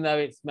because even though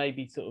it's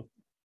maybe sort of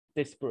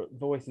disparate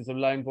voices or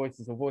lone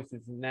voices or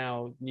voices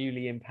now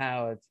newly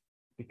empowered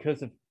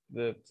because of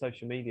the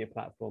social media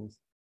platforms,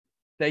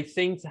 they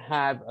seem to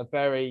have a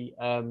very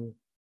an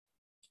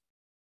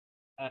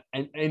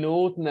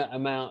inordinate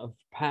amount of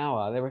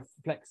power. They're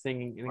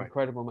flexing an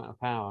incredible amount of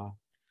power.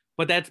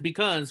 But that's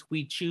because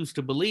we choose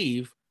to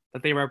believe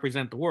that they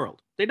represent the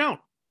world. They don't.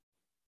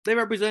 They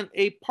represent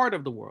a part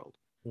of the world.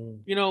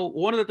 You know,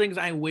 one of the things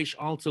I wish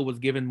also was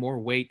given more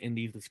weight in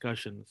these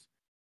discussions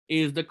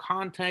is the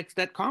context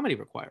that comedy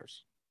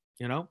requires.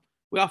 You know,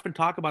 we often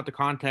talk about the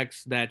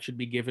context that should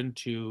be given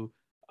to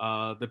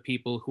the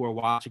people who are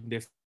watching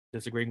this,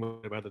 disagreeing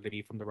with whether they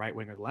be from the right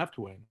wing or the left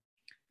wing.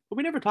 But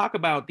we never talk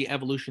about the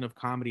evolution of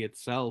comedy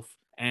itself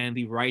and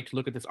the right to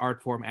look at this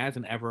art form as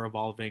an ever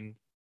evolving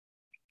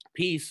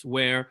piece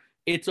where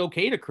it's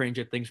okay to cringe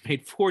at things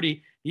made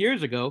 40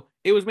 years ago.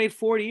 It was made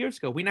 40 years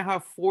ago. We now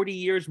have 40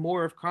 years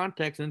more of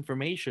context and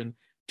information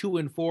to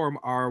inform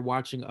our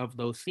watching of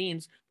those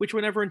scenes, which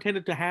were never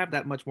intended to have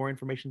that much more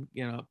information,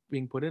 you know,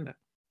 being put in it.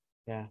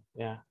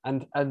 Yeah.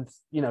 And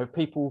you know,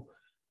 people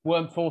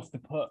weren't forced to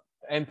put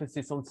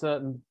emphasis on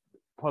certain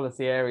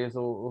policy areas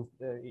or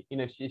you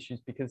know,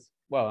 issues because,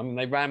 well, I mean,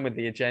 they ran with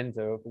the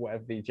agenda of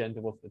whatever the agenda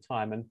was at the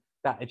time, and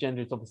that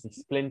agenda is obviously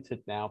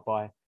splintered now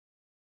by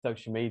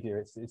social media.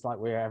 It's like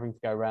we're having to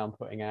go around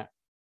putting out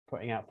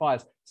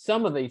fires.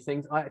 Some of these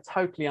things I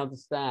totally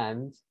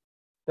understand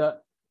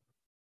that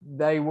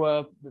they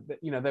were,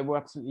 you know, there were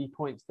absolutely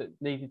points that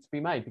needed to be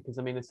made, because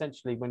I mean,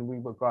 essentially when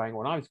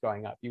I was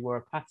growing up, you were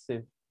a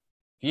passive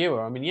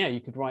viewer. I mean, yeah, you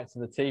could write to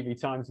the TV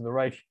Times or the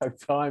Radio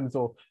Times,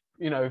 or,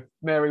 you know,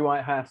 Mary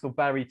Whitehouse or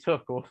Barry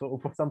Took or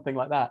sort of something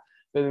like that.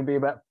 Then it'll be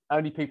about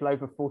only people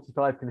over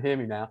 45 can hear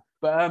me now.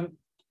 But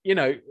you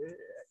know,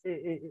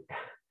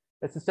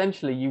 it's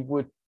essentially you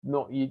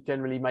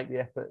generally make the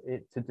effort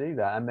to do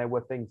that, and there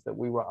were things that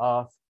we were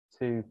asked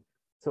to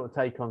sort of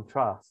take on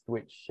trust,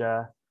 which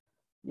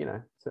you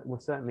know,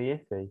 was certainly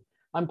iffy.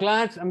 I'm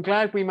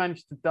glad we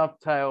managed to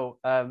dovetail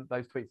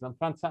those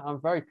tweets.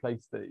 I'm very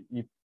pleased that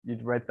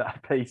you'd read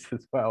that piece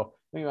as well.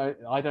 You know,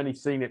 I'd only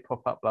seen it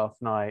pop up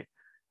last night.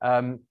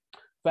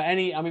 But I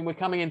mean, we're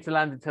coming into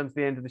land in terms of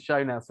the end of the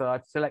show now, so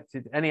I've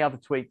selected any other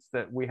tweets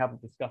that we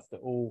haven't discussed at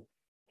all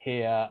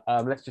here.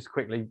 Let's just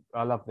quickly,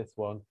 I love this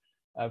one,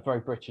 a very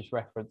British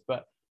reference,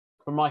 but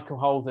from Michael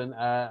Holden,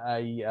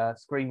 a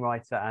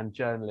screenwriter and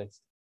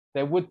journalist.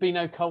 There would be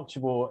no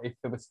culture war if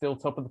there was still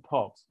Top of the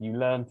Pops. You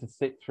learn to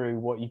sit through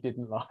what you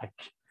didn't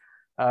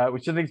like,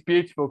 which I think is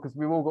beautiful, because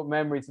we've all got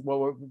memories of what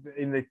were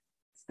in the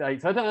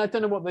States. I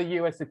don't know what the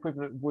US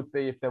equivalent would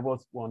be if there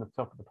was one of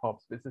Top of the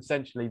Pops, but it's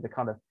essentially the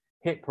kind of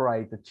hit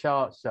parade, the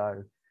chart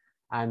show,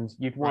 and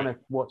you'd want to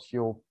watch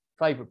your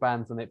favorite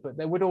bands on it, but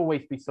there would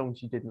always be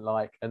songs you didn't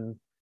like. And,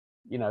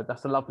 you know,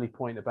 that's a lovely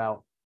point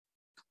about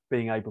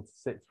being able to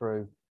sit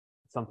through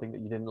something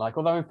that you didn't like.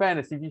 Although in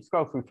fairness, if you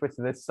scroll through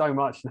Twitter, there's so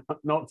much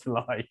not to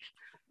like.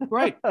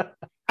 Right.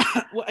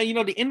 Well, you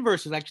know, the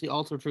inverse is actually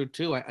also true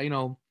too. You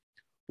know,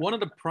 one of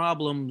the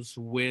problems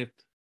with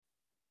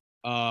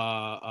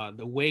the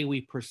way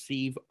we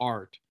perceive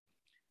art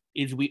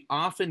is we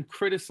often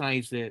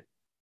criticize it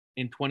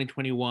in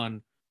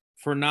 2021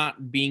 for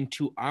not being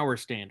to our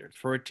standards,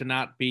 for it to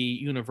not be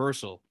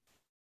universal.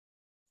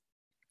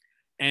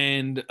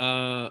 And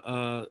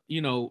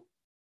you know,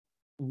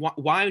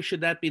 why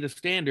should that be the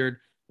standard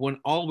when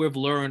all we've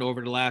learned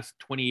over the last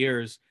 20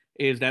 years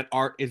is that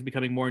art is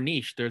becoming more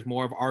niche? There's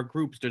more of our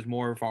groups, there's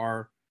more of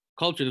our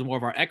culture, there's more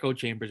of our echo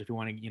chambers, if you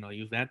want to, you know,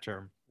 use that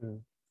term.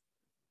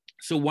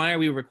 So why are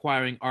we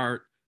requiring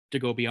art to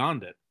go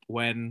beyond it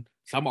when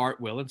some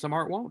art will and some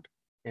art won't?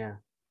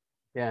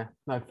 Yeah,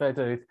 no, fair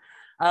dues.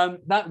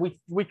 That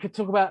we could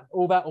talk about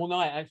all that all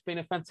night. It's been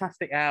a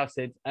fantastic hour,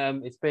 Sid.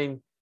 It's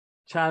been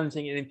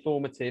challenging and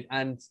informative,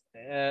 and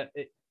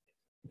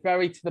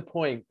very to the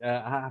point.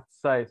 I have to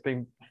say, it's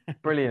been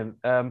brilliant.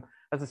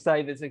 As I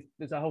say,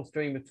 there's a whole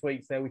stream of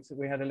tweets there.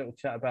 We had a little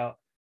chat about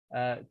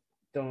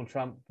Donald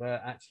Trump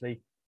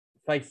actually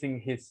facing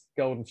his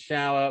golden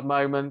shower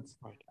moment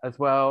as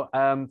well.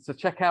 So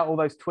check out all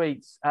those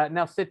tweets.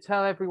 Now, Sid,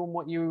 tell everyone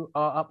what you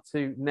are up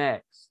to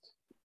next.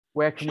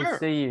 Where can we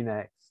see you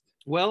next?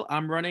 Well,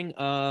 I'm running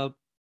a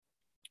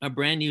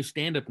brand new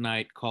stand-up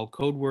night called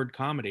Code Word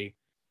Comedy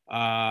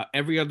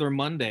every other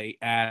Monday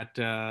at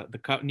a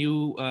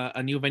new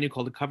venue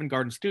called the Covent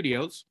Garden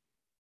Studios,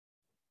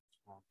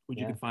 which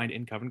you can find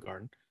in Covent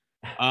Garden.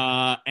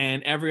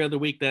 And every other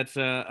week, that's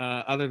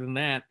other than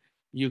that,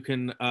 you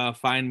can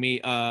find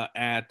me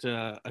at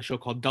a show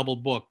called Double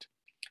Booked,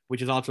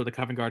 which is also the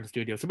Covent Garden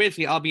Studios. So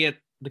basically, I'll be at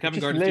the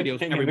Covent Garden Studios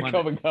every Monday.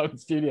 Covent Garden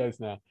Studios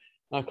now.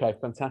 Okay,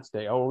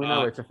 fantastic. Oh, we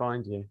know where to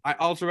find you. I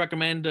also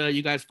recommend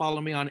you guys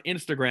follow me on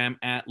Instagram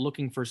at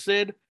Looking for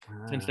Sid,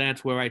 since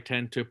that's where I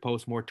tend to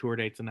post more tour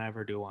dates than I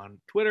ever do on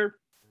Twitter.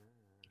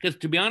 Because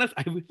to be honest,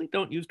 I really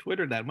don't use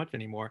Twitter that much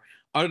anymore,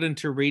 other than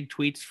to read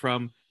tweets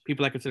from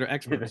people I consider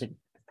experts.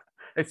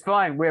 It's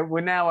fine.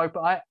 We're now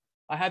open.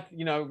 I had,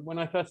 you know, when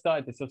I first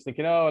started this, I was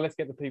thinking, oh, let's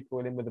get the people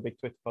in with the big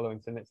Twitter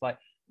followings, and it's like,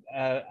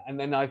 and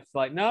then I was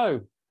like,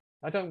 no,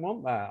 I don't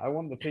want that. I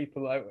want the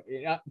people,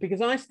 because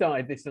I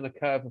started this on a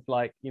curve of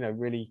like, you know,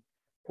 really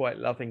quite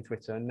loving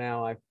Twitter, and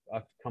now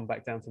I've come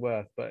back down to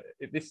earth. But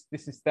this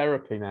is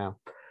therapy now.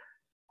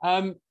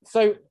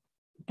 So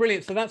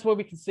brilliant. So that's where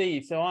we can see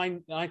you. So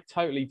I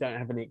totally don't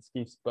have any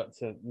excuse but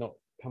to not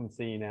come and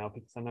see you now,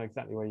 because I know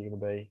exactly where you're going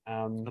to be.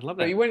 I'd love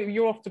that.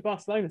 You're off to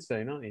Barcelona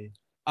soon, aren't you?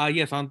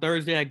 Yes, on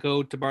Thursday I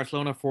go to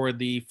Barcelona for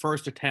the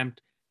first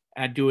attempt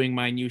at doing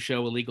my new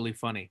show, Illegally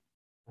Funny.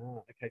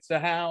 Oh, okay. So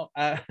how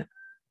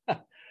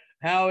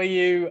are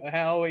you?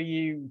 How are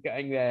you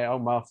getting there? Oh,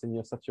 Martin,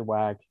 you're such a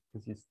wag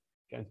because you're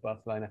going to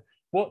Barcelona.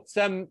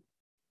 So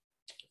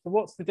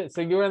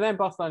you're then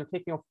Barcelona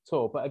kicking off the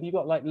tour, but have you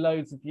got like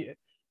loads of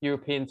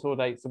European tour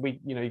dates?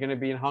 You're going to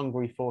be in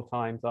Hungary 4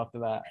 times after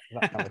that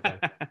kind of thing.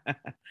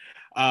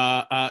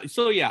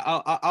 So yeah,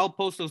 I'll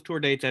post those tour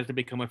dates as they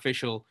become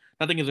official.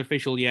 Nothing is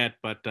official yet,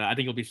 but I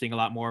think you'll be seeing a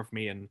lot more of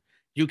me in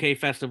UK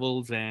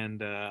festivals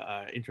and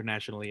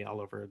internationally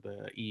all over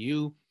the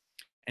EU.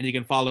 And you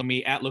can follow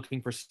me at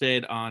Looking for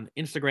Sid on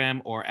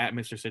Instagram or at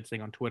Mr. Sid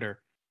Singh on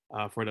Twitter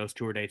for those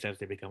tour dates as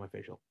they become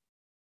official.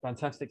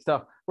 Fantastic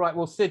stuff. Right,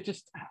 well, Sid,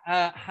 just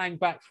hang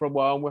back for a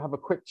while and we'll have a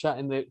quick chat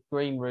in the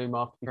green room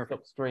after we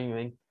stop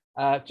streaming.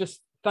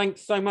 Just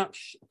thanks so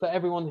much for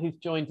everyone who's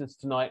joined us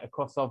tonight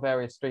across our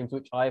various streams,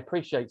 which I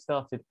appreciate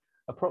started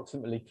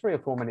approximately 3 or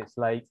 4 minutes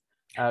late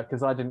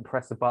because I didn't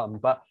press a button,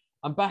 but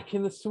I'm back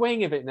in the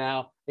swing of it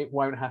now. It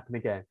won't happen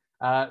again.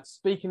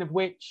 Speaking of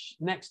which,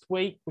 next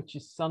week, which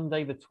is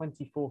Sunday, the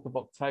 24th of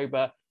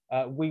October,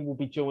 we will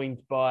be joined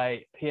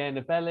by Pierre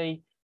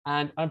Novelli.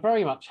 And I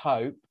very much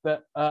hope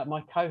that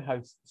my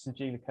co-host,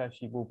 Sajila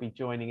Kershi, will be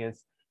joining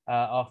us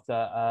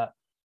after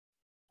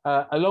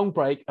a long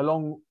break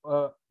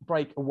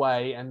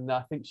away. And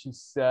I think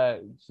she's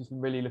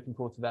really looking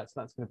forward to that.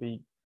 So that's going to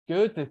be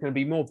good. There's going to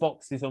be more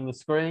boxes on the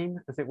screen,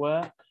 as it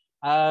were.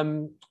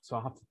 So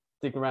I'll have to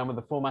dig around with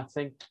the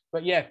formatting.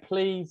 But yeah,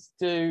 please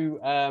do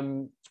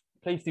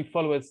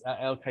follow us at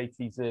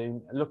LKT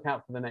Zoom. Look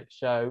out for the next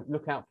show.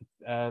 Look out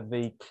for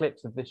the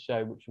clips of this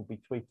show, which will be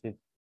tweeted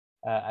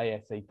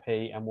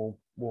ASAP, and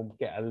we'll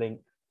get a link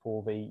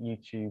for the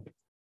YouTube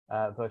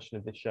version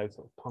of this show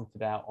sort of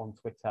punted out on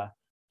Twitter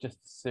just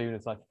as soon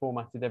as I've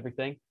formatted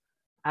everything.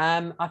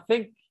 And I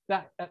think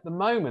that at the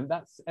moment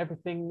that's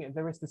everything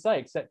there is to say,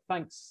 except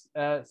thanks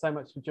so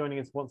much for joining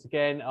us once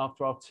again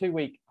after our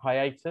 2-week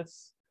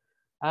hiatus.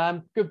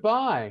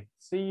 Goodbye.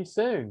 See you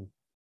soon.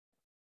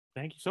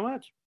 Thank you so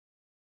much.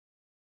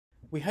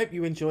 We hope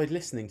you enjoyed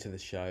listening to the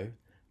show.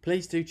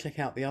 Please do check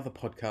out the other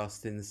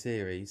podcasts in the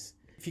series.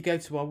 If you go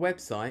to our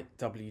website,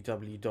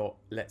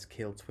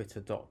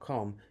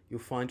 www.letskilltwitter.com,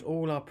 you'll find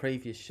all our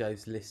previous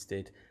shows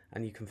listed,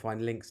 and you can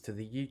find links to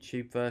the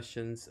YouTube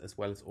versions as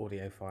well as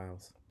audio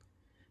files.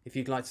 If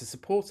you'd like to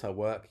support our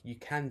work, you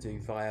can do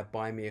via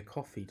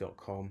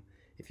buymeacoffee.com.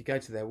 If you go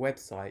to their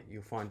website,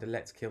 you'll find a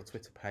Let's Kill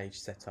Twitter page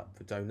set up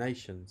for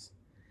donations.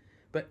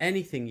 But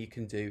anything you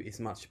can do is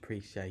much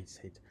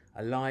appreciated.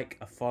 A like,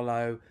 a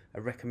follow,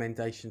 a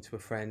recommendation to a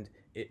friend,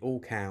 it all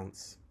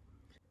counts.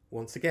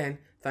 Once again,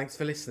 thanks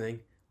for listening.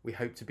 We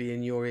hope to be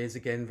in your ears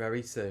again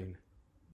very soon.